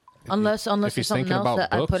far, If unless if there's he's something thinking else about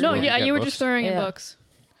that I books, put No, in. yeah, get you were books. just throwing in Yeah. books.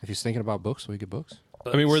 If he's thinking about books, we get books.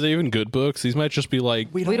 I mean, were they even good books? These might just be like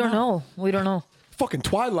We don't know. We don't know. Fucking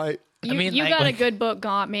Twilight. You, mean, you like- got a like- good book,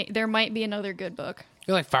 Gaunt. There might be another good book. I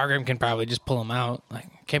feel like Fargrim can probably just pull them out. Like,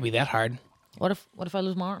 can't be that hard. What if I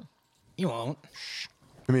lose my arm? You won't.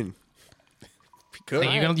 I mean,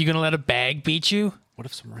 Like, you gonna let a bag beat you? What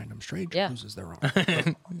if some random stranger Yeah. loses their arm?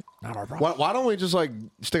 Not our problem. why don't we just like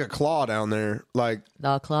stick a claw down there? Like,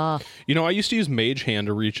 The claw. You know, I used to use Mage Hand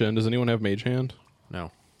to reach in. Does anyone have Mage Hand?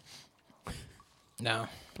 No. No.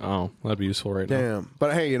 Oh, that'd be useful right now. damn.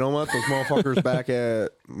 But hey, you know what? Those motherfuckers back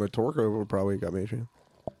at Matorka would probably got me.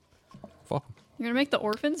 Fuck 'em. You're gonna make the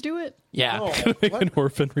orphans do it? Yeah. Make an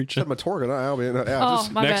orphan reach in. Matorka, not Albion. Yeah, Oh,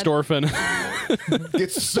 just my Next bad. orphan.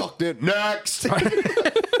 get sucked in. Next.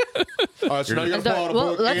 All right, so now you gotta pull out a Well,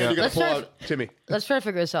 book let's- and you gotta let's pull try- out Timmy. Let's try to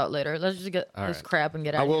figure this out later. Let's just get this right. crap and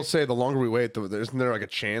get out. I of will here. say, the longer we wait, isn't there like a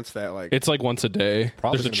chance that like It's like once a day.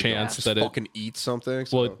 Probably There's a gonna be chance just that it. fucking eats something?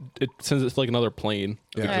 So. Well, it sends it's like another plane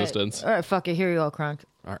of All right. existence. All right, fuck it. Here you go, Kronk.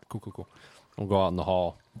 All right, cool. We'll go out in the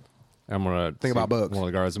hall. I'm gonna Think about books. One of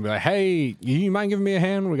the guards and be like, "Hey, you mind giving me a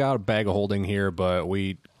hand? We got a bag of holding here, but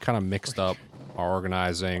we kind of mixed up are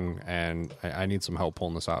organizing, and I need some help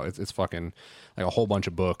pulling this out. It's fucking like a whole bunch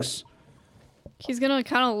of books. He's gonna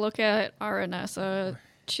kind of look at Aranessa.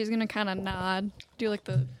 She's gonna kind of nod, do like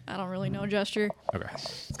the I don't really know gesture. Okay,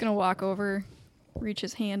 He's gonna walk over, reach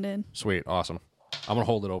his hand in. sweet, awesome. I'm gonna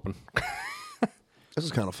hold it open. This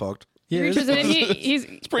is kind of fucked. He reaches in. He's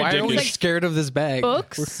Why are we like scared of this bag?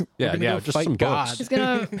 books. Yeah, gonna yeah, go just fight some God. books. He's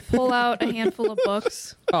gonna pull out a handful of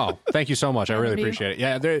books. Oh, thank you so much. I really Maybe. appreciate it.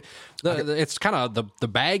 Yeah, it's kind of the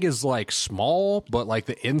bag is like small, but like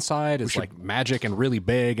the inside is like magic and really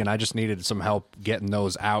big, and I just needed some help getting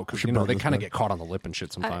those out because should they burn this kind of bag. get caught on the lip and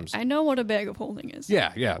shit sometimes. I know what a bag of holding is.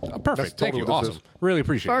 Yeah, yeah, perfect. Thank totally you. what this Awesome. Really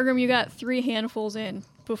appreciate it. Fargrim, you got 3 handfuls in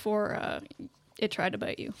before it tried to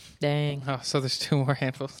bite you. Dang. Oh, so there's 2 more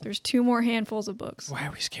handfuls. There's 2 more handfuls of books. Why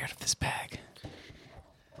are we scared of this bag?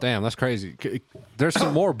 Damn, that's crazy. There's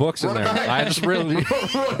some more books in there. I just really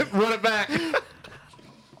Run it back.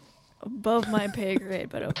 Above my pay grade,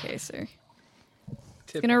 but okay, sir.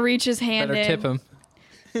 He's gonna reach his hand Better in. tip him.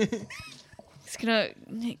 He's gonna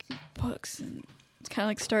make books and it's kind of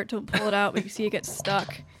like start to pull it out, but you see it gets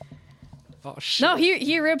stuck. Oh shit. No,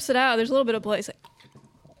 he rips it out. There's a little bit of blood. He's like,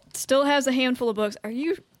 still has a handful of books. Are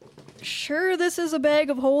you sure this is a bag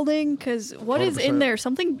of holding? Because what is in 100%. there?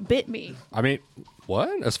 Something bit me. I mean,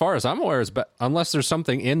 what? As far as I'm aware, unless there's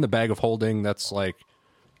something in the bag of holding that's like,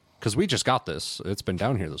 because we just got this. It's been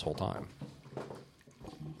down here this whole time.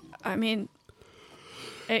 I mean,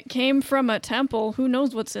 it came from a temple. Who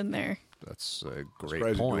knows what's in there? That's a great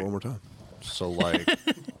Crazy. Do it point. one more time. So, like,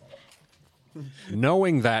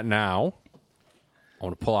 knowing that now, I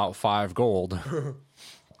want to pull out 5 gold.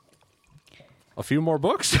 A few more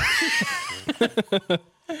books?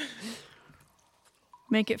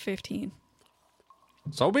 Make it 15.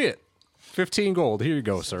 So be it. 15 gold. Here you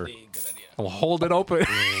go, sir. I'll hold it open.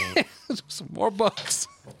 Some more books.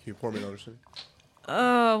 Can you pour me another thing?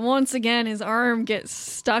 Once again, his arm gets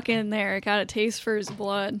stuck in there. It got a taste for his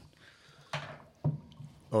blood.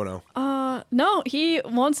 Oh no. No, he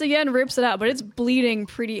once again rips it out, but it's bleeding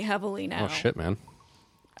pretty heavily now. Oh, shit, man.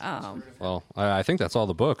 Well, I think that's all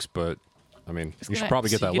the books, but, I mean, you should gonna- probably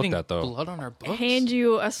get Is he that looked getting at, though. Blood on our books. Hand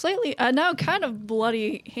you a slightly now kind of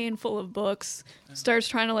bloody handful of books. Starts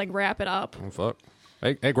trying to like wrap it up. Oh, fuck.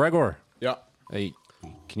 Hey, Gregor. Yeah. Hey,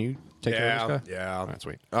 can you take care of this guy? Yeah. All right,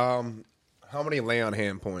 sweet. How many lay on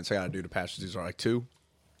hand points I gotta do to patch these? Are like 2?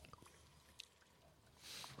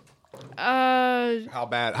 How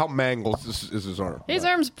bad? How mangled is his arm? His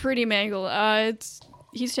arm's pretty mangled.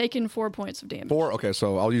 He's taken 4 points of damage. 4. Okay,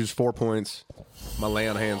 so I'll use 4 points. My lay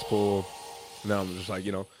on hands pull. And then I'm just like,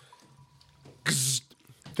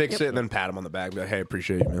 fix it and then pat him on the back. Be like, hey,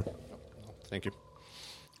 appreciate you, man. Thank you.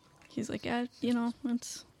 He's like, yeah,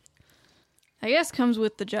 it's. I guess comes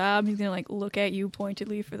with the job. He's gonna like look at you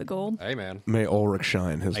pointedly for the gold. Hey, man. May Ulrich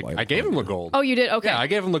shine his light. I gave him the gold. Oh, you did? Okay. Yeah, I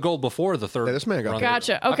gave him the gold before the third. Hey, this man got run.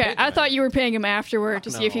 Gotcha. I Okay. paid the I man. thought you were paying him afterward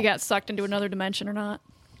to see if he No. got sucked into another dimension or not.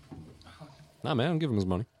 Nah, man, I'll give him his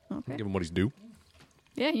money. Okay. Give him what he's due.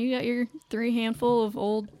 Yeah, you got your 3 handful of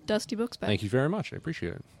old dusty books back. Thank you very much. I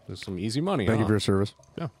appreciate it. There's some easy money. Thank you huh? for your service.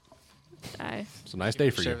 Yeah, I, it's a nice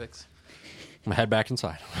day for you. I'm Cervix. gonna head back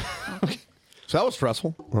inside. So that was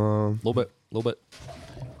stressful. A little bit.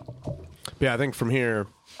 Yeah, I think from here,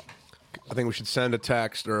 I think we should send a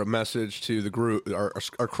text or a message to the group, our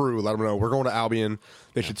crew, let them know we're going to Albion.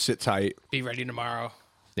 They should sit tight. Be ready tomorrow.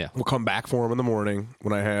 Yeah. We'll come back for them in the morning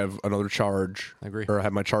when I have another charge. I agree. Or I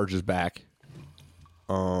have my charges back.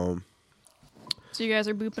 so you guys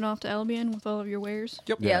are booping off to Albion with all of your wares?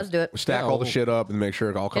 Yep. Yeah, let's do it. Stack Yeah, all the we'll- shit up and make sure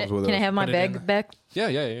it all comes Can with I it. have my Put it in. bag back?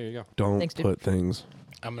 Yeah. There you go. Don't Thanks, dude. put things.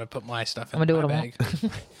 I'm gonna put my stuff in I'm gonna do my what I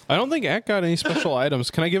bag. I don't think Ack got any special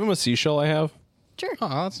items. Can I give him a seashell I have? Sure. Oh,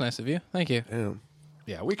 that's nice of you. Thank you. Damn.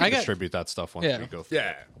 Yeah, we can I got- distribute that stuff once Yeah. we go through.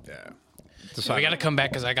 Yeah. So we gotta come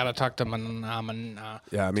back because I gotta talk to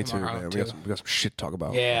Yeah, me too, tomorrow, man. too. We got some shit to talk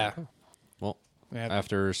about. Yeah. Well, Yeah.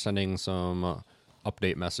 after sending some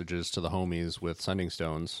update messages to the homies with sending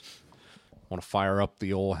stones, want to fire up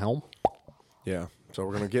the old helm? Yeah. So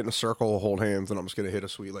we're going to get in a circle, hold hands, and I'm just going to hit a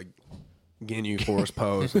sweet, like, Ginyu Forest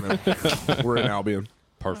pose. And then we're in Albion.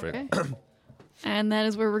 Perfect. Okay. And that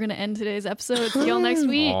is where we're going to end today's episode. See y'all next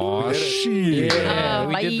week. Aw, shit. Yeah,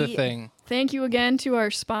 we did the bye. thing. Thank you again to our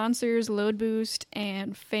sponsors, Load Boost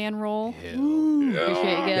and Fan Roll.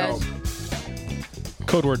 Appreciate you guys.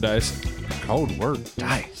 Code word dice. Code word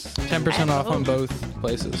dice. 10% off on both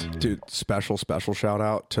places. Dude, special shout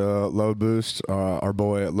out to Load Boost. Our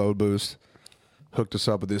boy at Load Boost hooked us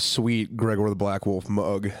up with this sweet Gregor the Black Wolf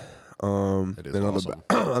mug. It is then awesome.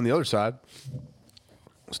 on the other side,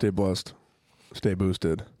 stay blessed, stay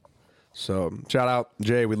boosted. So shout out,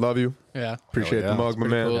 Jay. We love you. Yeah. Appreciate Hell yeah. the mug, my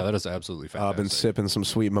man. Yeah, that is absolutely fantastic. I've been sipping some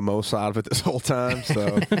sweet mimosa out of it this whole time.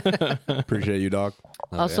 So appreciate you, dog.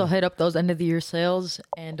 Also, hit up those end of the year sales,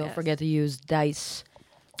 and don't forget to use Dice.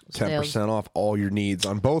 10% off all your needs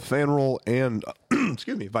on both FanRoll and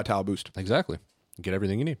excuse me, Vital Boost. Exactly. Get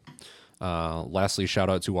everything you need. Lastly, shout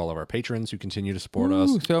out to all of our patrons who continue to support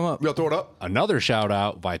us. Throw 'em up. We'll throw it up. Another shout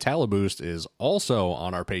out, Vitaliboost is also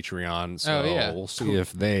on our Patreon, so Oh, yeah. we'll see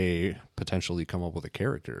if they potentially come up with a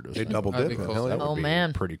character. They double That'd dip. be man. cool. Hell yeah. That would Oh, be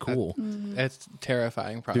man. pretty cool. It's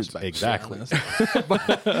terrifying prospect. exactly. It's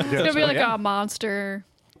gonna be like a monster.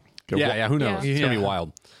 Yeah, who knows? Yeah. It's gonna be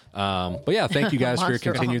wild. But yeah, thank you guys for your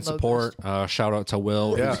Monster continued on support. Shout out to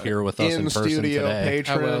Will, who's here with us in person studio today.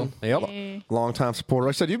 patron, Yep, long time supporter.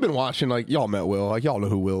 I said you've been watching. Like y'all met Will. Like y'all know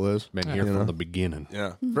who Will is. been here from the beginning.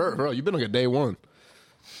 Yeah, bro, you've been like a day one.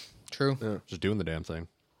 True. Just doing the damn thing.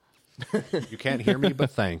 You can't hear me, but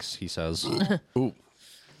thanks, he says. Ooh,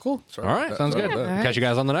 Cool. All right, sounds good. Catch you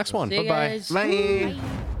guys on the next one. See you Bye-bye. guys.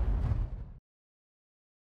 Bye.